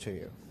read this to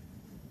you.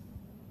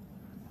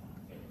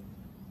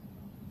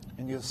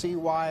 And you'll see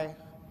why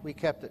we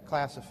kept it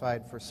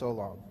classified for so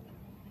long.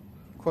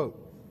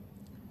 Quote,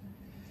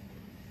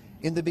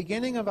 "In the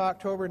beginning of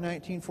October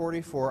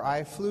 1944,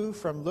 I flew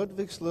from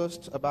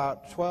Ludwigslust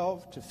about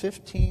 12 to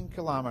 15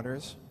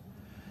 kilometers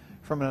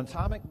from an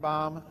atomic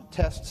bomb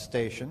test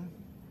station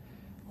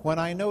when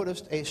I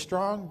noticed a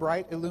strong,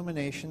 bright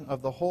illumination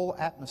of the whole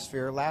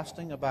atmosphere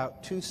lasting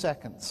about 2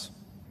 seconds.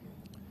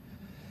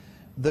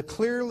 The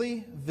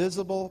clearly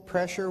visible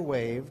pressure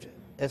wave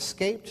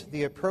escaped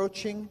the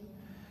approaching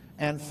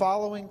and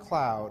following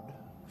cloud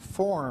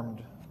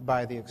formed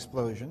by the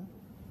explosion.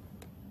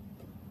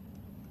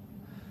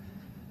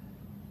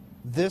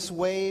 This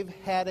wave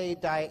had a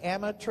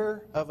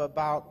diameter of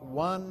about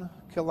 1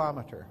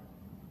 kilometer.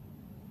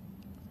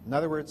 In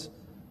other words,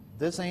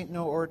 this ain't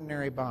no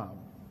ordinary bomb.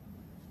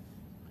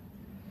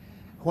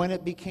 When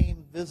it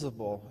became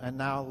visible, and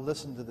now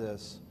listen to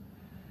this,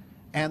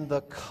 and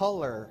the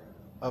color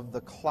of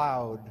the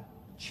cloud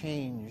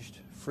changed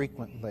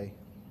frequently.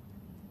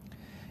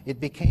 It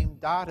became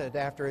dotted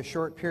after a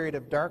short period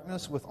of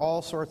darkness with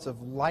all sorts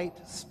of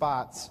light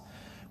spots,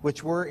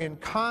 which were in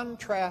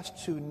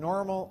contrast to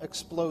normal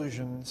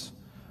explosions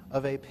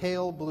of a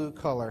pale blue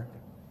color.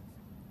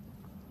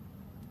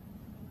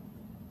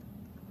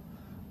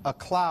 A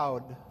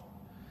cloud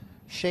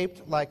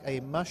shaped like a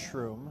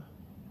mushroom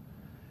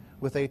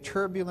with a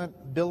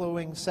turbulent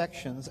billowing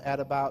sections at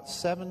about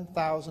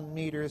 7,000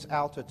 meters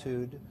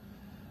altitude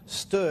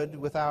stood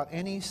without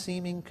any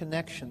seeming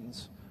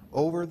connections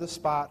over the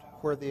spot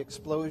where the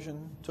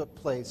explosion took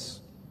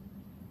place.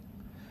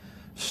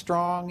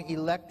 Strong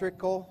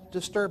electrical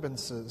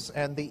disturbances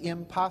and the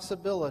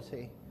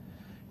impossibility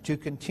to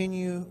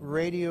continue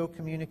radio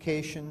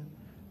communication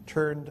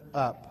turned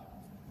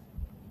up."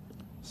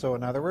 So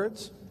in other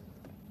words,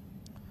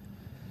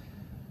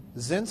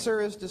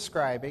 Zinsser is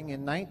describing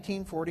in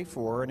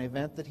 1944, an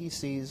event that he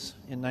sees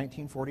in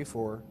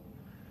 1944,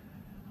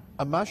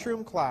 a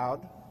mushroom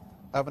cloud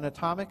of an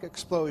atomic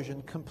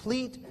explosion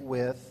complete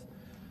with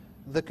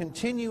the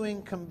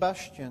continuing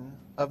combustion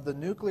of the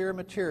nuclear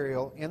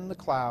material in the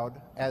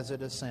cloud as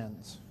it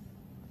ascends.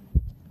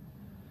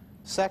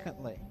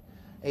 Secondly,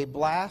 a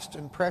blast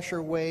and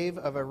pressure wave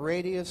of a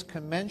radius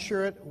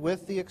commensurate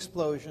with the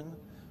explosion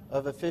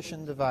of a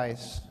fission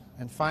device.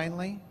 And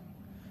finally,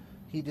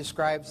 he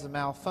describes the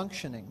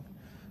malfunctioning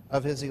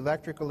of his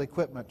electrical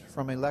equipment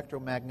from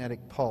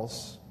electromagnetic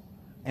pulse,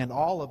 and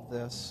all of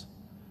this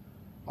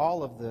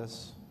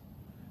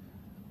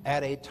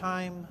at a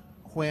time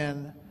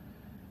when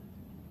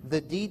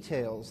the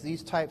details,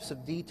 these types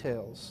of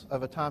details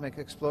of atomic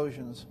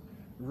explosions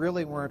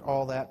really weren't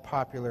all that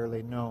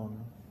popularly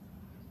known.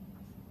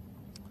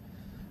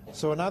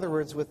 So in other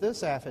words, with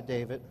this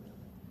affidavit,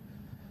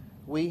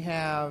 we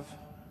have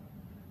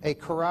a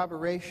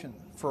corroboration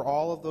for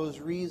all of those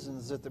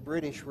reasons that the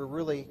British were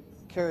really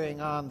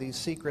carrying on these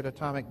secret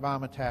atomic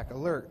bomb attack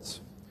alerts.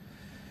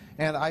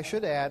 And I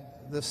should add,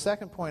 the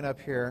second point up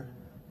here,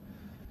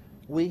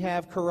 we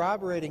have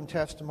corroborating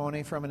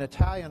testimony from an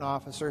Italian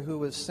officer who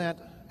was sent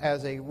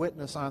as a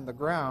witness on the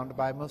ground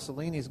by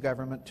Mussolini's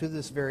government to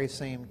this very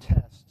same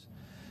test.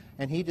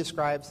 And he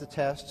describes the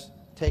test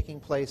taking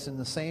place in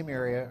the same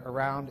area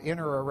in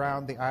or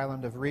around the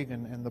island of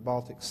Rügen in the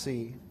Baltic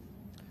Sea.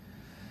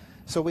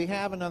 So we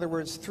have, in other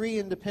words, three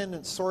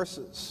independent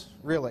sources,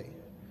 really.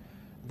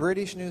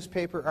 British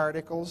newspaper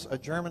articles, a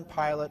German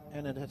pilot,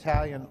 and an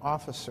Italian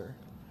officer.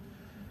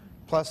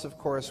 Plus, of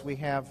course, we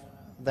have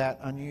that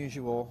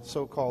unusual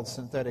so-called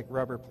synthetic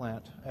rubber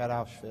plant at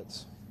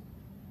Auschwitz.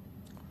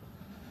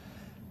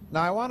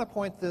 Now, I want to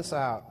point this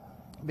out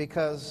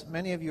because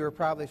many of you are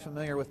probably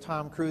familiar with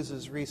Tom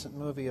Cruise's recent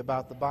movie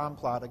about the bomb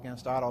plot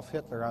against Adolf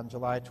Hitler on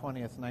July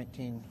 20th,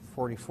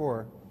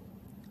 1944.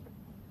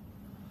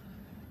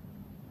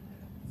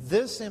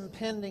 This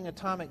impending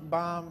atomic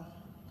bomb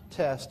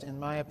test, in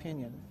my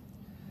opinion,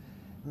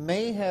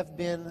 may have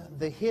been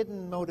the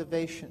hidden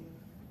motivation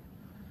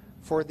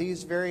for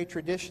these very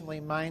traditionally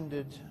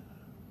minded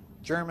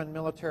German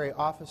military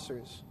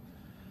officers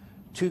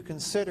to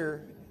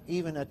consider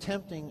even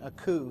attempting a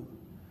coup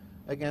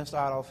against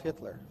Adolf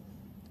Hitler.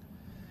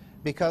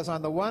 Because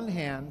on the one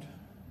hand,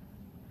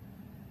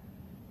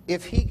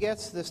 if he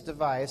gets this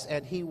device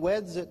and he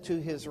weds it to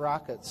his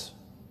rockets,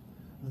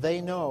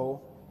 they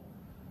know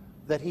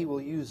that he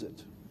will use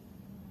it.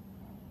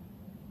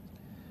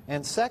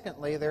 And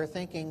secondly, they're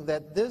thinking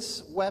that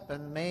this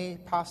weapon may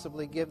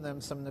possibly give them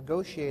some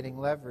negotiating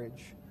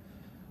leverage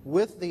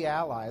with the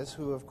Allies,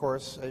 who, of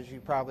course, as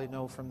you probably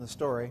know from the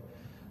story,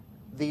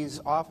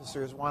 these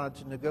officers wanted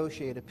to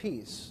negotiate a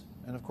peace.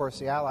 And, of course,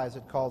 the Allies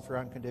had called for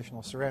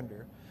unconditional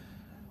surrender.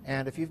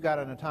 And if you've got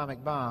an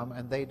atomic bomb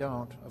and they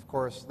don't, of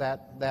course,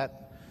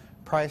 that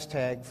price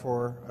tag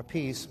for a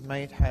peace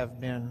might have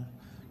been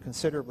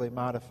considerably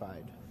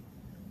modified.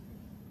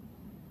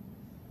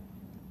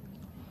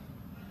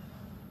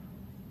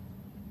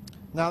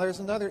 Now, there's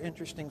another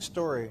interesting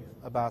story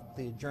about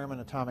the German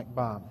atomic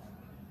bomb.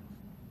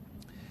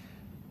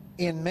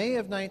 In May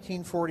of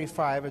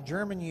 1945, a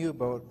German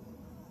U-boat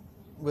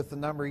with the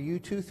number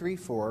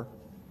U-234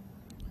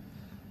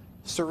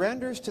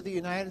 surrenders to the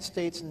United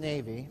States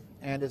Navy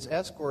and is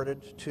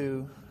escorted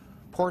to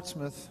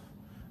Portsmouth,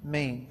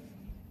 Maine.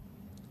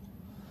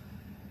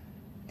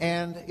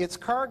 And its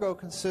cargo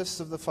consists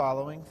of the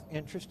following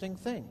interesting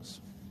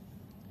things: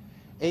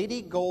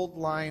 80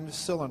 gold-lined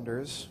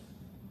cylinders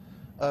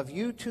of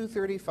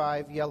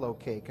U-235 yellow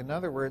cake. In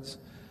other words,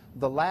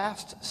 the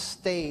last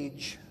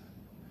stage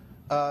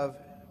of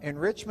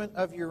enrichment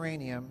of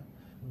uranium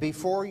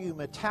before you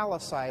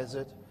metallicize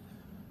it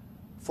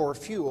for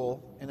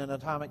fuel in an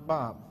atomic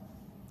bomb.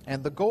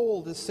 And the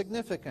gold is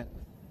significant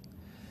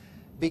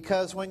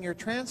because when you're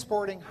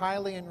transporting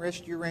highly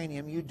enriched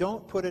uranium, you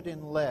don't put it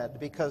in lead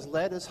because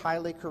lead is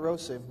highly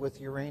corrosive with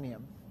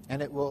uranium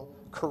and it will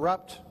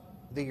corrupt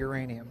the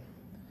uranium.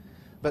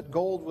 But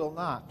gold will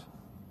not.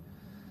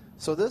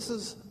 So this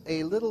is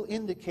a little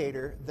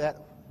indicator that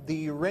the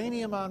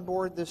uranium on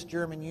board this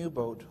German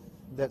U-boat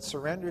that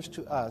surrenders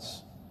to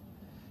us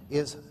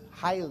is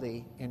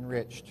highly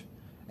enriched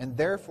and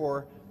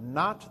therefore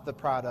not the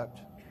product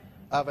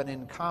of an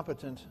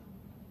incompetent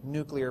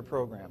nuclear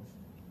program.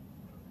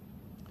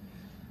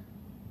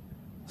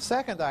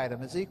 Second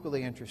item is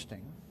equally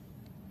interesting: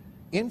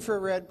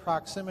 infrared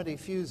proximity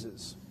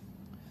fuses.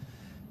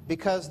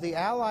 Because the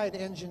Allied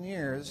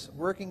engineers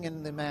working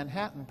in the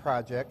Manhattan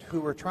Project, who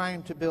were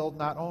trying to build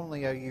not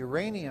only a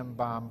uranium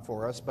bomb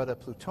for us, but a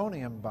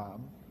plutonium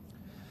bomb,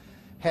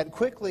 had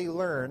quickly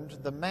learned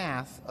the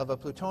math of a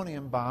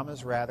plutonium bomb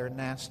is rather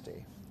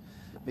nasty.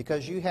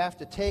 Because you have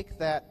to take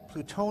that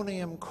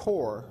plutonium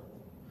core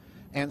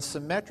and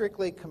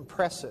symmetrically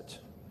compress it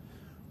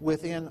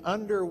within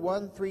under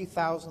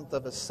 1/3000th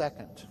of a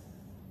second.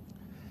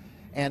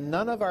 And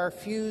none of our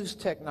fuse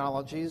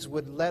technologies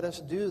would let us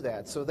do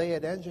that. So they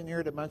had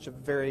engineered a bunch of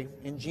very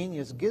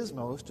ingenious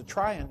gizmos to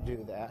try and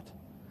do that.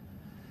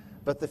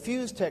 But the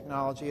fuse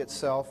technology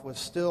itself was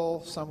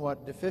still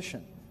somewhat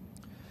deficient.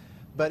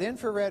 But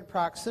infrared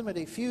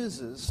proximity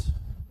fuses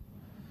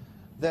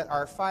that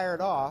are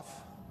fired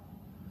off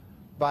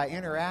by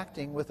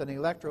interacting with an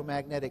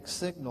electromagnetic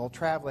signal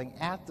traveling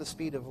at the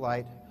speed of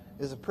light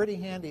is a pretty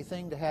handy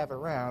thing to have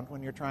around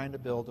when you're trying to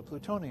build a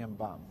plutonium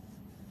bomb.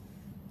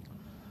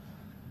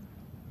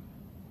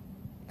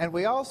 And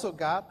we also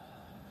got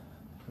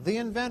the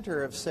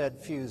inventor of said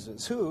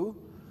fuses, who,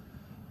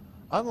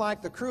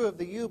 unlike the crew of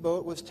the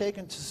U-boat, was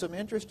taken to some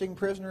interesting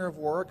prisoner of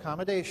war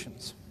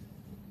accommodations.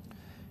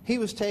 He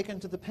was taken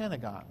to the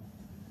Pentagon,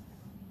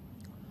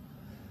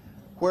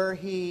 where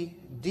he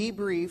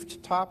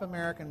debriefed top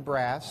American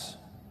brass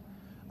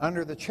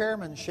under the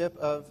chairmanship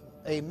of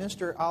a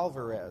Mr.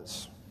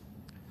 Alvarez.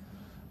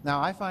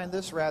 Now, I find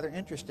this rather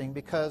interesting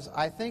because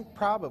I think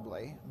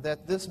probably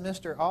that this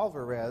Mr.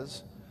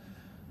 Alvarez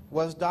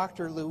was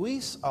Dr.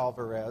 Luis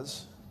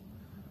Alvarez,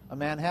 a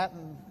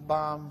Manhattan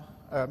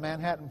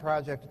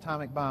Project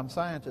atomic bomb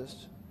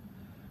scientist,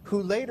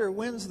 who later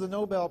wins the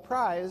Nobel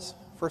Prize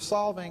for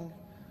solving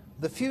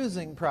the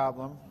fusing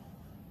problem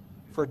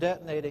for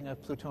detonating a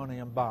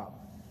plutonium bomb.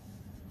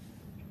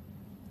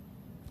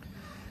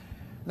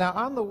 Now,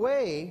 on the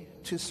way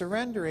to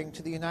surrendering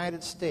to the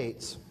United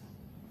States,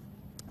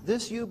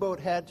 this U-boat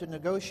had to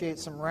negotiate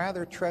some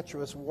rather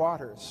treacherous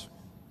waters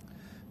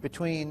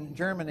between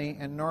Germany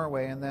and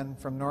Norway, and then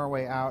from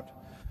Norway out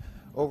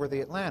over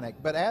the Atlantic.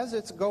 But as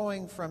it's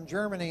going from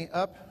Germany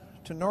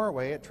up to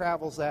Norway, it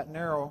travels that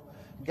narrow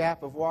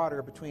gap of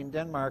water between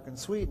Denmark and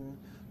Sweden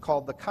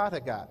called the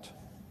Kattegat.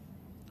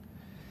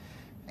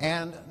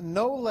 And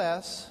no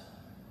less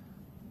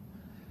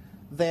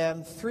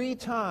than 3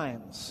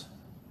 times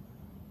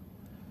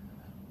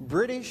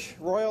British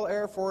Royal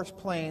Air Force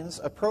planes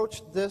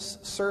approached this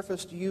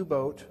surfaced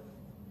U-boat,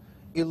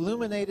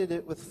 illuminated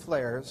it with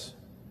flares,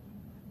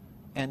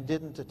 and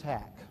didn't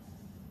attack.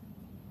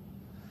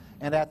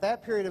 And at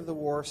that period of the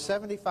war,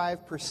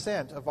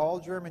 75% of all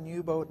German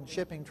U-boat and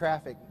shipping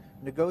traffic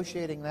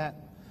negotiating that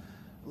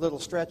little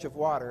stretch of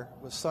water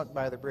was sunk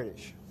by the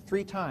British.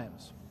 3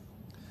 times.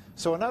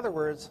 So in other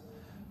words,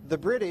 the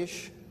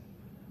British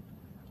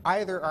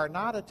either are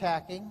not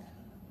attacking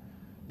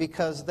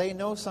because they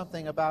know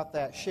something about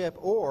that ship,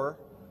 or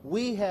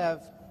we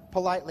have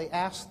politely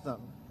asked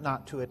them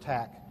not to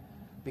attack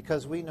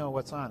because we know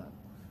what's on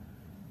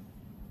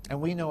it. And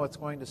we know it's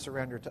going to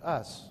surrender to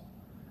us.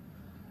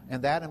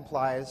 And that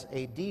implies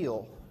a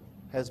deal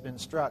has been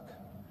struck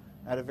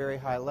at a very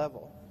high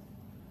level.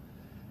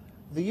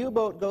 The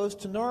U-boat goes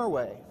to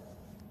Norway,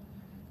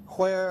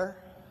 where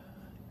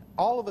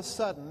all of a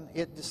sudden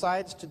it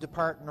decides to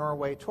depart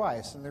Norway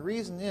twice. And the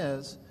reason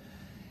is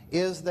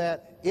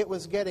that it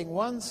was getting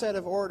one set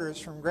of orders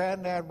from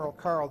Grand Admiral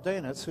Karl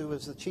Dönitz, who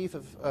was the chief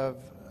of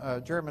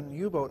German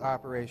U-boat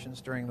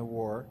operations during the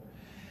war,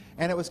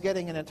 and it was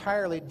getting an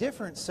entirely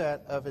different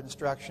set of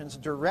instructions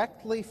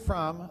directly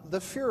from the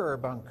Führer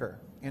bunker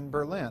in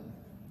Berlin.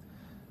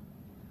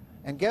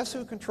 And guess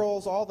who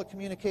controls all the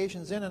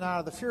communications in and out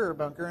of the Führer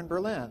bunker in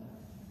Berlin?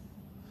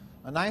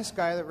 A nice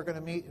guy that we're going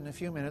to meet in a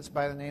few minutes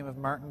by the name of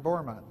Martin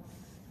Bormann.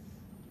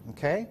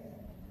 Okay?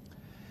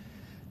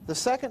 The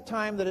second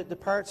time that it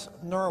departs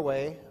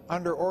Norway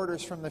under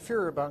orders from the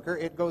Führer bunker,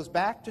 it goes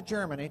back to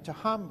Germany, to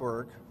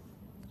Hamburg,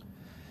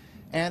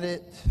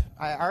 and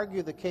I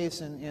argue the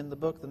case in the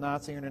book, The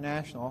Nazi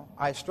International.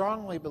 I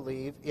strongly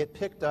believe it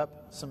picked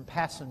up some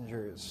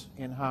passengers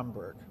in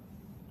Hamburg.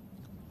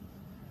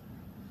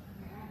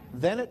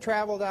 Then it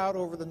traveled out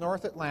over the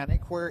North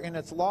Atlantic, where in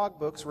its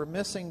logbooks were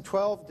missing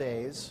 12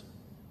 days.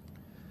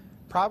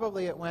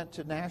 Probably it went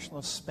to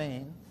nationalist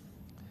Spain.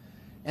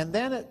 And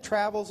then it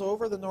travels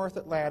over the North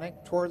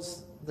Atlantic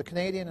towards the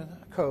Canadian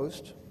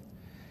coast.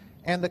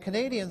 And the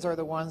Canadians are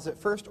the ones that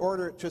first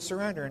order it to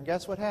surrender. And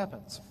guess what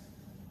happens?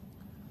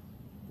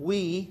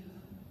 We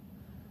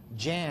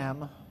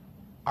jam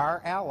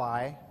our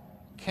ally,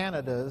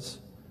 Canada's,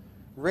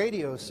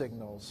 radio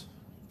signals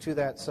to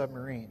that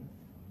submarine.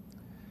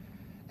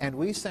 And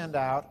we send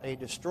out a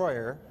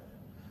destroyer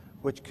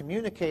which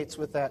communicates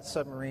with that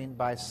submarine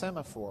by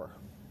semaphore.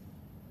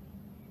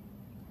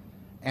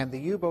 And the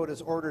U-boat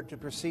is ordered to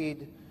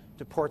proceed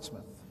to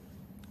Portsmouth,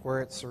 where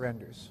it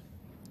surrenders.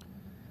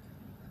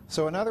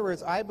 So in other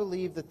words, I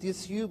believe that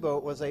this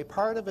U-boat was a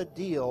part of a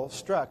deal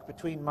struck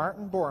between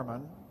Martin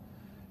Bormann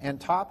and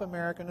top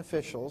American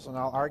officials, and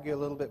I'll argue a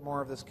little bit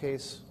more of this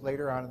case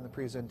later on in the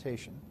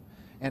presentation,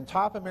 and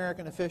top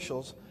American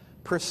officials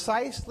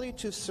precisely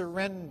to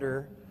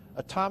surrender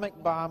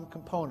atomic bomb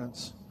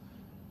components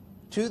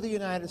to the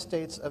United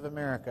States of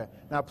America.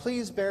 Now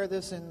please bear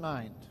this in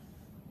mind.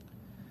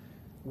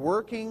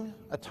 Working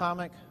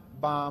atomic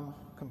bomb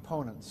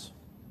components.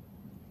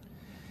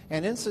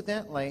 And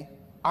incidentally,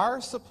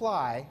 our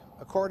supply,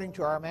 according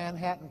to our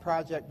Manhattan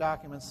Project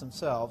documents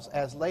themselves,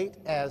 as late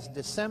as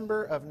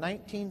December of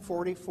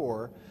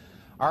 1944,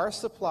 our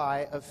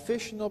supply of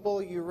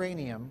fissionable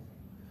uranium,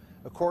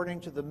 according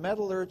to the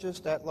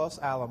metallurgist at Los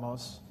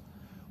Alamos,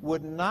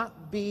 would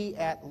not be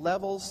at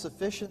levels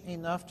sufficient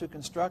enough to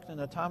construct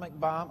an atomic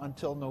bomb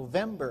until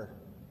November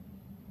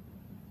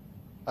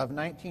of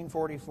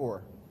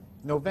 1944.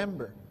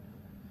 November.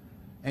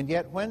 And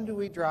yet, when do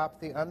we drop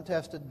the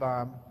untested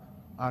bomb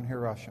on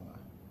Hiroshima?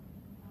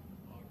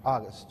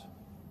 August.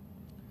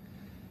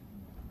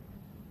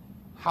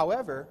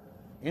 However,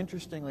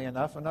 interestingly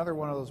enough, another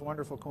one of those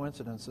wonderful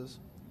coincidences,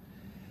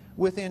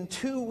 within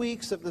 2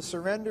 weeks of the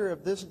surrender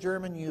of this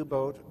German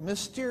U-boat,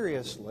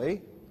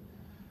 mysteriously,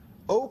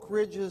 Oak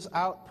Ridge's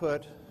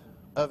output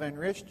of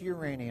enriched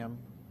uranium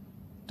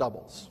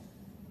doubles.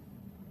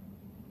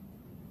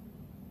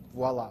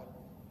 Voila.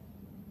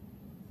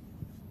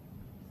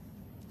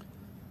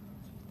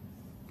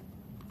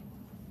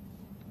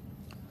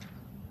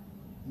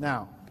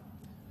 Now,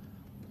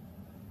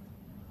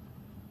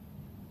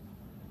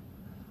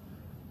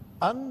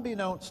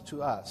 unbeknownst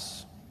to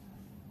us,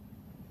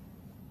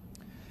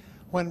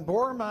 when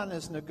Bormann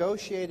is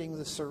negotiating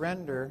the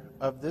surrender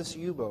of this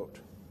U-boat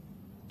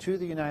to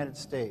the United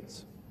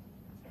States,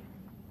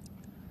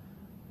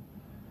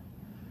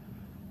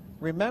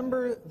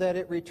 remember that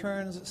it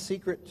returns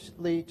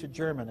secretly to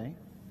Germany.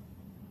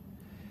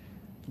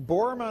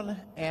 Bormann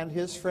and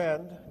his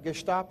friend,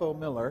 Gestapo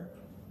Miller,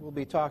 we'll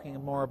be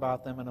talking more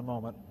about them in a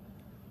moment,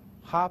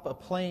 hop a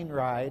plane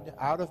ride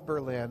out of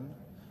Berlin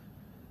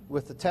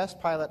with the test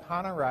pilot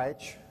Hanna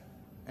Reich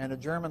and a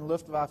German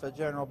Luftwaffe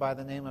general by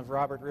the name of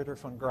Robert Ritter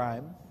von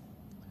Greim.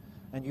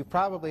 And you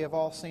probably have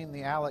all seen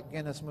the Alec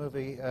Guinness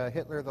movie,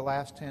 Hitler, The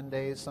Last 10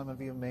 Days. Some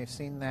of you may have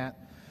seen that,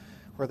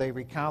 where they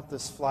recount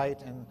this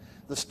flight. And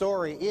the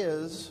story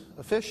is,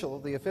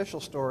 the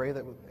official story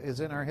that is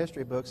in our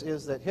history books,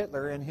 is that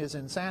Hitler, in his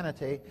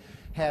insanity,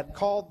 had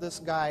called this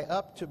guy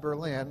up to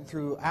Berlin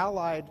through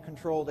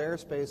Allied-controlled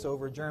airspace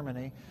over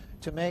Germany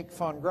to make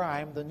von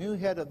Greim the new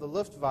head of the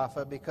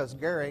Luftwaffe because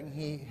Goering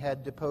he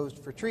had deposed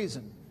for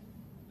treason.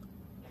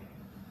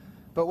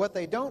 But what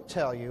they don't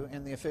tell you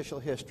in the official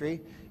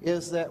history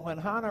is that when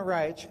Hanna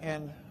Reich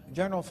and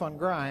General von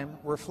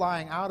Greim were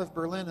flying out of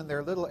Berlin in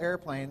their little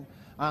airplane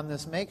on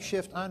this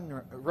makeshift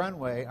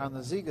runway on the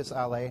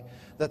Siegesallee,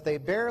 that they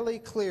barely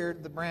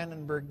cleared the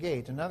Brandenburg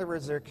Gate. In other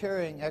words, they're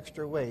carrying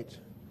extra weight.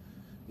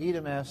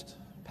 Idem est,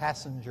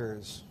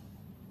 passengers.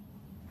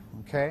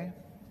 Okay?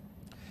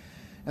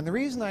 And the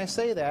reason I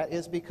say that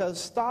is because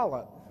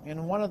Stalin,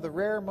 in one of the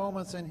rare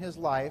moments in his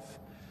life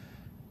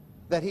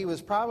that he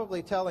was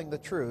probably telling the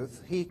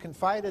truth, he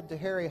confided to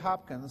Harry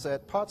Hopkins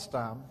at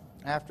Potsdam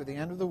after the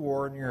end of the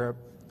war in Europe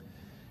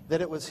that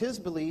it was his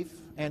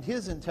belief and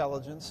his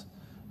intelligence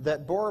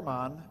that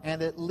Bormann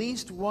and at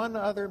least one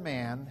other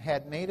man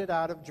had made it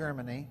out of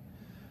Germany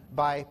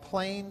by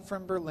plane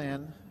from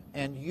Berlin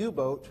and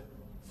U-boat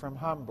from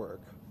Hamburg.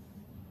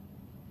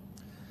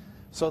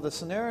 So the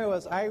scenario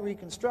as I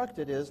reconstruct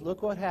it is,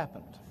 look what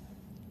happened.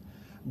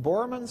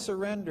 Bormann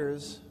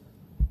surrenders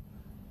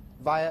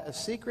via a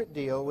secret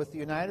deal with the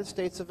United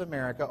States of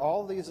America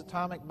all these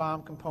atomic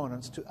bomb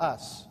components to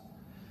us.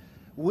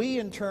 We,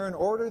 in turn,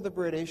 order the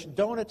British,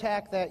 don't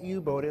attack that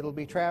U-boat. It'll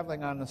be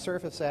traveling on the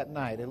surface at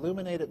night.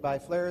 Illuminate it by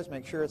flares,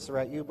 make sure it's the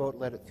right U-boat,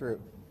 let it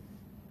through.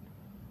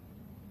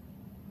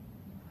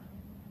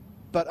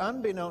 But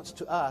unbeknownst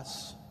to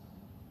us,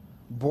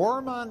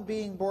 Bormann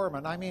being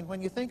Bormann, I mean,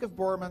 when you think of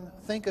Bormann,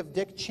 think of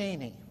Dick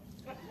Cheney.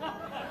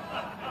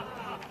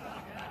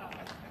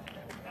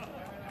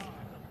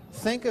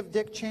 Think of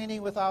Dick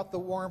Cheney without the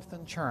warmth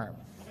and charm.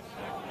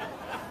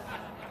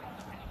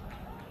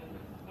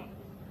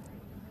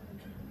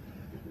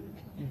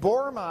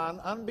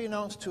 Bormann,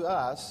 unbeknownst to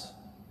us,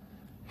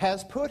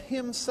 has put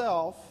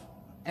himself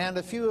and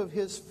a few of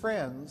his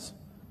friends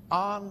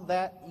on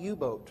that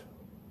U-boat.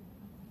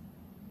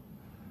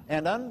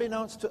 And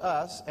unbeknownst to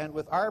us, and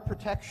with our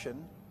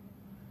protection,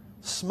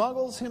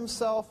 smuggles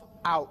himself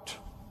out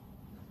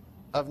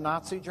of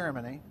Nazi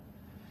Germany.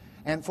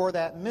 And for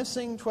that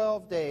missing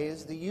 12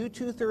 days, the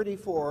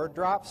U-234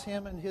 drops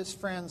him and his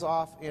friends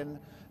off in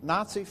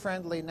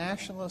Nazi-friendly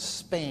nationalist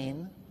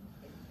Spain.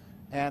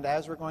 And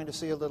as we're going to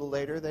see a little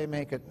later, they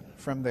make it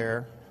from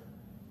there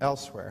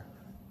elsewhere.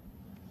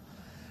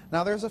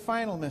 Now there's a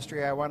final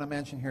mystery I want to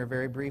mention here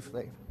very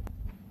briefly.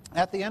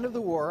 At the end of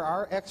the war,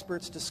 our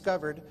experts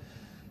discovered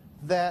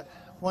that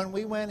when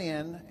we went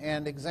in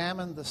and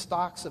examined the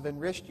stocks of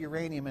enriched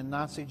uranium in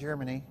Nazi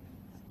Germany,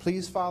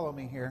 please follow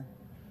me here,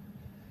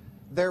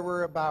 there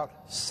were about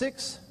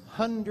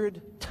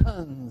 600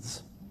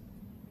 tons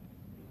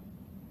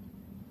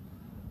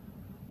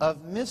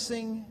of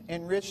missing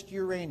enriched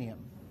uranium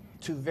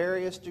to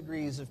various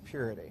degrees of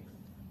purity.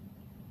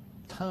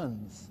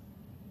 Tons.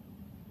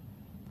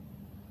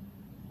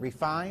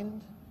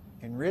 Refined,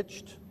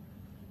 enriched,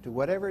 to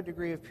whatever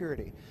degree of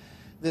purity.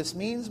 This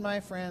means, my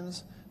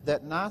friends,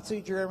 that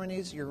Nazi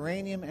Germany's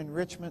uranium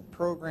enrichment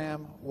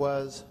program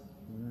was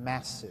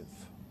massive.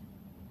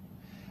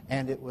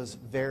 And it was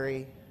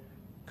very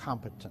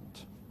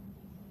competent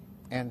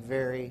and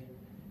very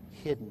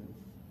hidden.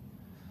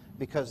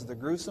 Because the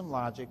gruesome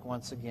logic,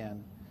 once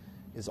again,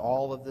 is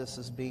all of this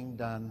is being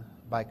done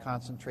by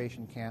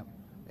concentration camp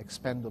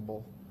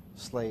expendable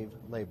slave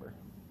labor.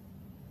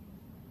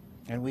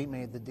 And we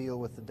made the deal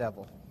with the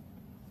devil.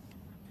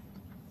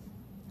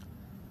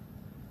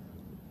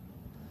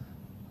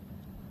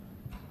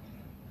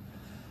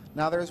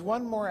 Now there's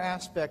one more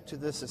aspect to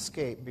this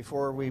escape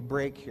before we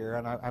break here,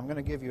 and I'm going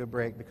to give you a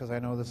break because I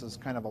know this is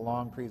kind of a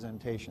long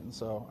presentation,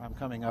 so I'm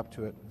coming up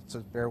to it,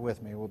 so bear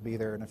with me, we'll be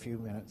there in a few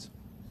minutes.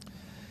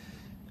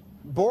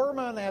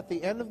 Bormann, at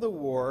the end of the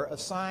war,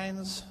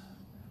 assigns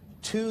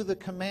to the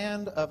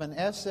command of an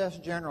SS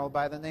general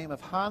by the name of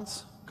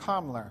Hans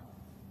Kammler.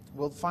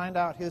 We'll find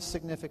out his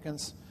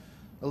significance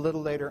a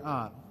little later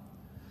on.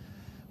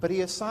 But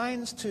he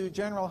assigns to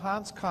General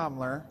Hans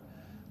Kammler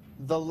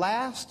the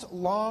last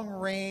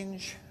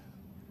long-range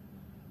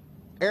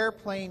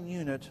airplane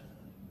unit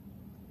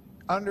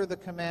under the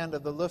command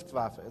of the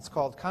Luftwaffe. It's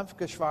called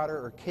Kampfgeschwader,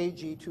 or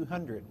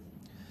KG-200.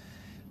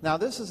 Now,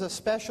 this is a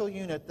special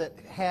unit that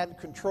had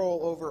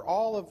control over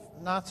all of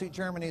Nazi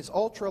Germany's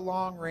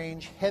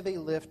ultra-long-range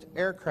heavy-lift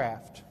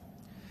aircraft.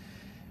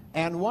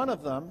 And one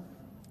of them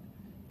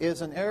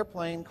is an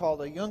airplane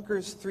called a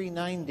Junkers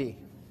 390.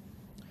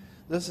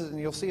 This is, and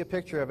you'll see a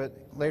picture of it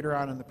later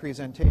on in the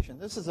presentation.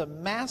 This is a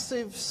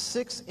massive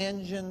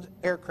six-engined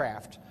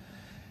aircraft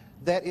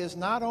that is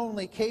not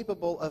only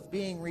capable of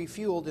being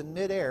refueled in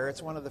midair,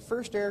 it's one of the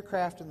first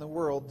aircraft in the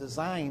world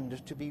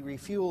designed to be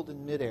refueled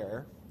in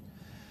midair,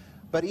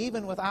 but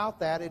even without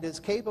that, it is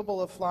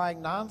capable of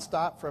flying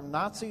nonstop from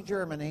Nazi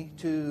Germany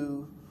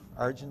to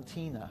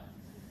Argentina.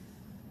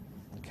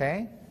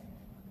 Okay?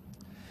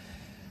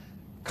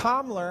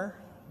 Kammler,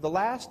 the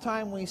last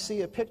time we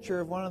see a picture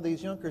of one of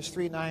these Junkers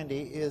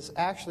 390 is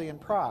actually in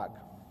Prague.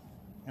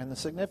 And the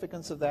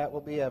significance of that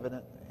will be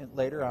evident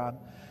later on.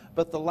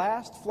 But the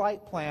last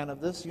flight plan of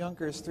this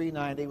Junkers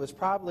 390 was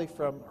probably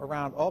from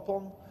around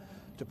Oppeln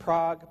to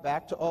Prague,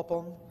 back to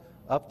Oppeln,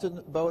 up to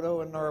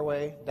Bodo in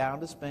Norway, down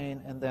to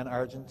Spain, and then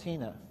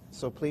Argentina.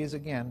 So please,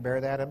 again, bear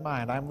that in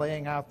mind. I'm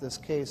laying out this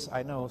case,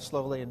 I know,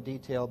 slowly and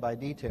detail by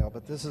detail,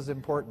 but this is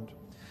important.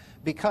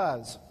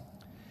 Because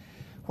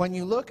when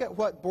you look at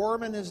what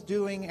Bormann is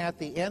doing at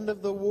the end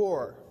of the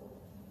war,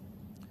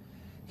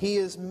 he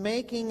is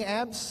making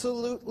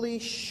absolutely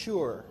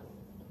sure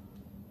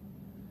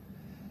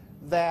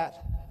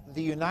that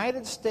the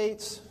United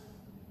States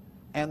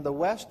and the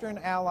Western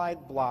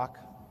Allied Bloc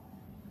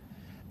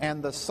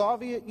and the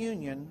Soviet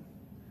Union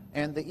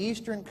and the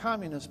Eastern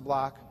Communist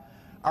Bloc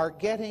are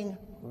getting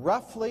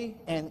roughly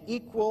an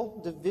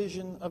equal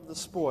division of the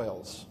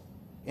spoils.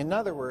 In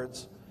other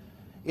words,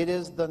 it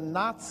is the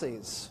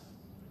Nazis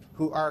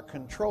who are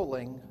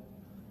controlling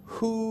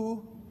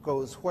who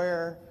goes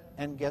where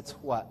and gets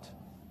what.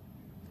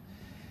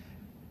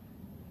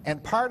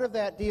 And part of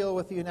that deal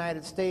with the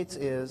United States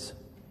is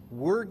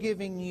we're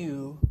giving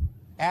you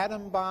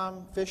atom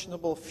bomb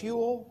fissionable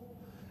fuel,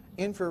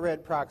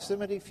 infrared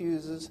proximity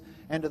fuses,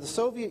 and to the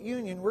Soviet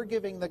Union, we're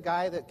giving the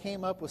guy that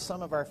came up with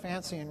some of our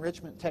fancy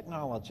enrichment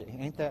technology.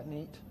 Ain't that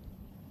neat?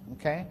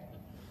 Okay?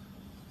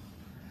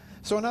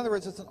 So in other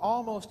words, it's an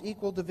almost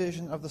equal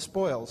division of the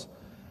spoils.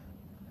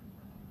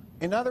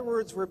 In other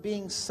words, we're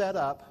being set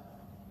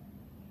up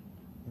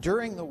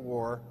during the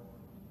war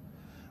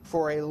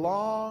for a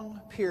long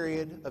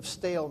period of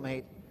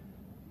stalemate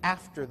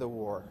after the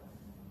war.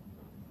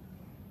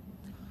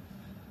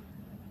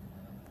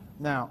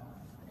 Now,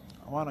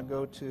 I want to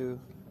go to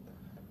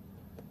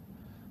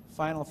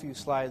final few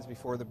slides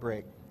before the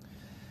break.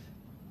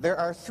 There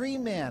are 3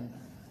 men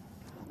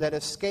that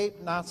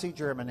escaped Nazi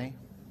Germany,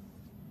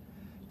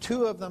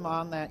 2 of them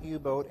on that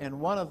U-boat and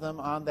 1 of them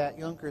on that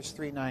Junkers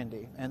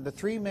 390. And the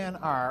 3 men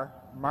are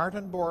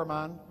Martin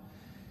Bormann,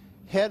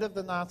 head of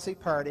the Nazi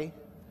Party,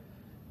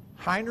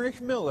 Heinrich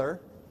Müller,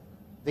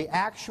 the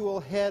actual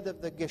head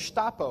of the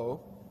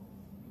Gestapo,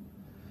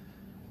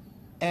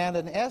 and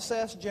an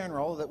SS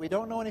general that we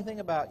don't know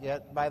anything about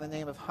yet by the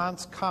name of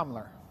Hans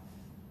Kammler.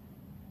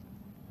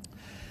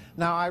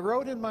 Now, I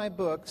wrote in my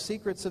book,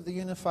 Secrets of the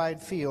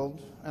Unified Field,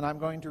 and I'm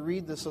going to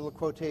read this little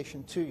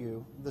quotation to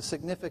you, the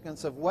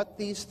significance of what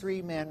these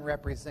 3 men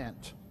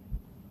represent.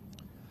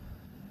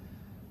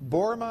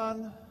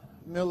 Bormann,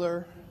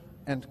 Müller,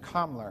 and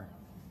Kammler.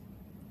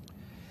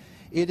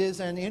 It is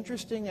an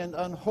interesting and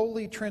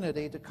unholy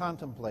trinity to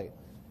contemplate,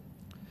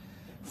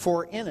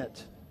 for in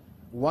it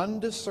one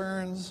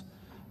discerns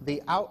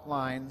the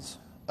outlines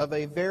of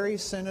a very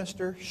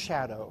sinister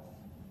shadow,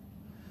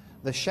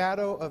 the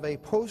shadow of a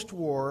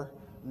post-war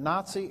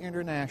Nazi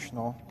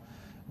international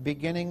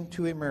beginning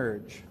to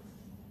emerge.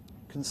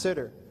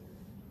 Consider,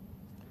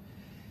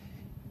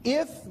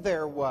 if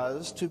there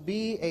was to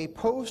be a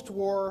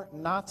post-war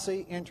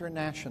Nazi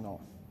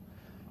international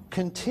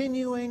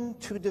continuing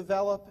to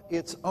develop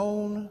its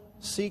own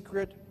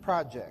secret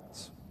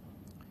projects,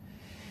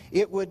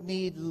 it would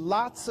need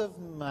lots of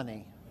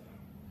money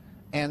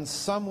and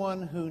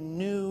someone who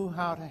knew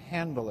how to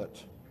handle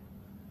it.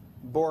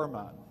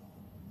 Bormann.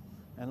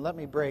 And let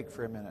me break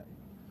for a minute.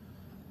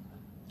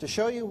 To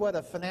show you what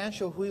a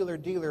financial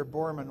wheeler-dealer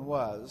Bormann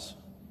was,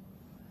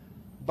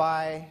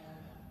 by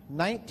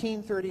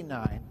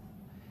 1939,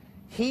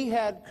 he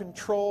had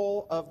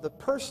control of the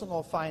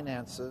personal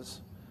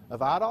finances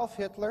of Adolf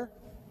Hitler,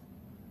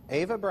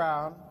 Eva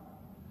Braun,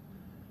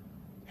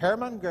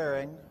 Hermann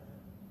Goering,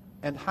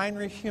 and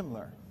Heinrich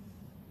Himmler.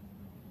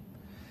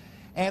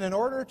 And in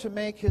order to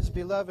make his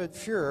beloved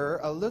Führer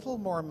a little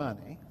more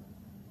money,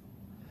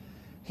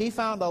 he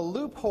found a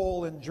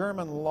loophole in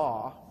German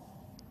law,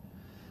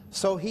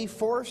 so he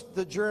forced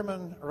the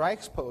German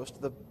Reichspost,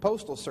 the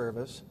postal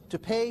service, to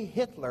pay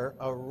Hitler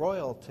a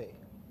royalty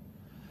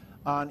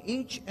on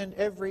each and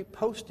every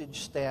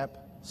postage stamp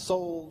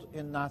sold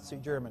in Nazi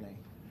Germany.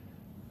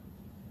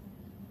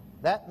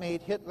 That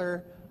made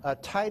Hitler a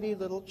tidy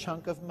little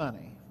chunk of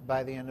money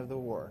by the end of the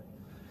war.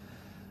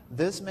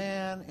 This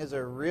man is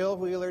a real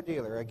wheeler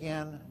dealer.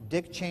 Again,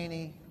 Dick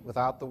Cheney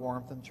without the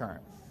warmth and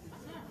charm.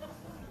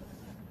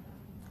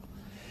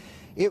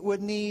 It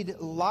would need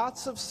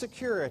lots of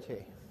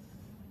security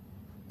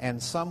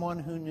and someone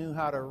who knew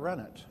how to run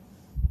it.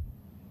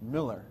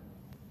 Miller.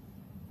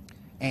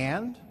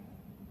 And,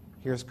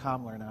 here's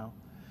Kammler now,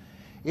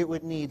 it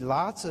would need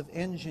lots of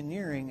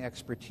engineering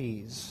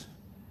expertise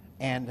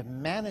and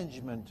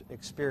management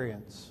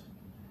experience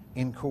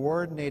in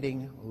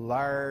coordinating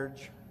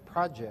large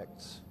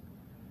projects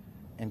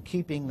and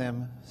keeping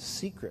them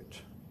secret.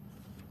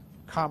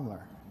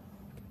 Kammler.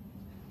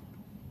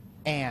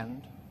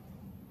 And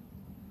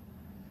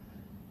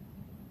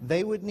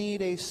they would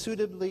need a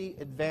suitably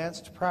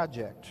advanced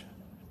project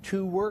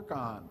to work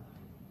on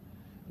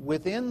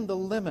within the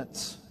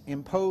limits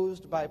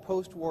imposed by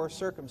post-war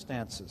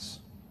circumstances.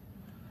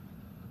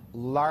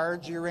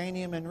 Large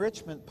uranium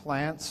enrichment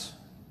plants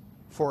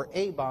for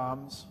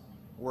A-bombs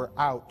were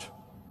out,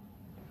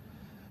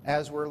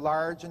 as were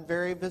large and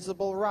very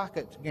visible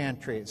rocket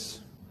gantries.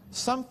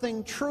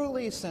 Something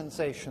truly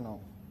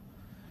sensational,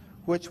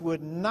 which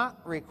would not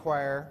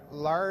require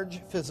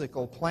large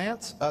physical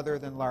plants other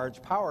than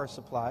large power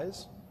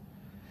supplies,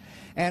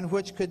 and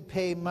which could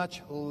pay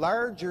much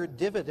larger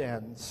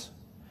dividends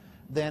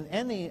than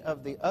any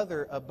of the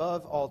other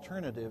above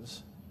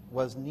alternatives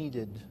was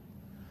needed.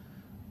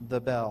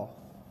 The bell.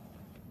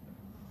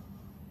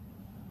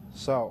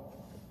 So,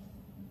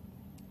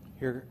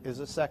 here is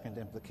a second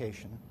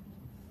implication.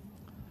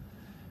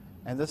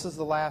 And this is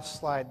the last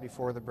slide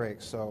before the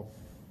break, so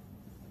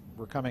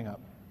we're coming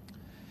up.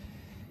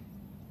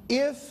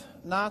 If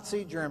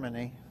Nazi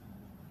Germany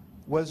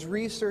was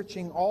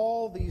researching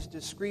all these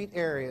discrete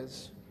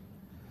areas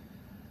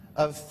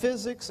of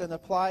physics and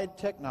applied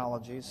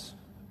technologies,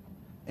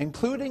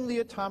 including the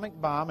atomic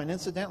bomb, and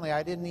incidentally,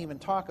 I didn't even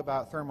talk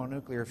about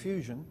thermonuclear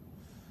fusion,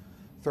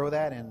 throw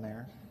that in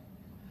there,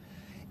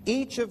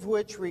 each of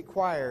which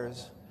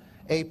requires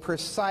a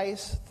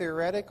precise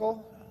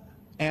theoretical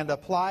and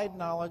applied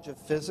knowledge of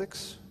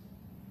physics,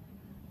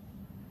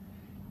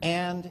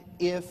 and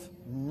if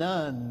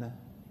none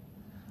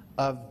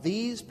of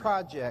these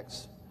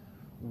projects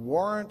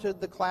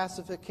warranted the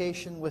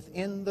classification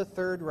within the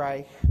Third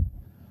Reich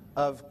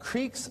of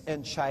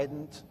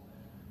Kriegsentscheidend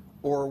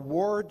or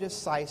war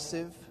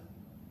decisive,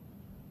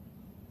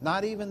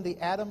 not even the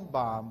atom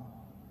bomb,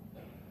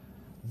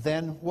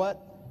 then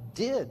what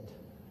did?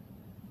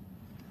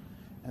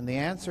 And the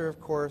answer,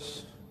 of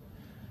course,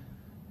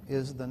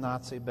 is the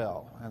Nazi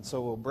bell. And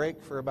so we'll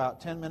break for about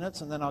 10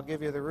 minutes, and then I'll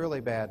give you the really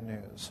bad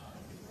news.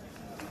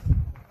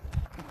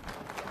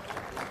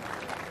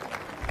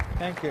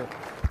 Thank you.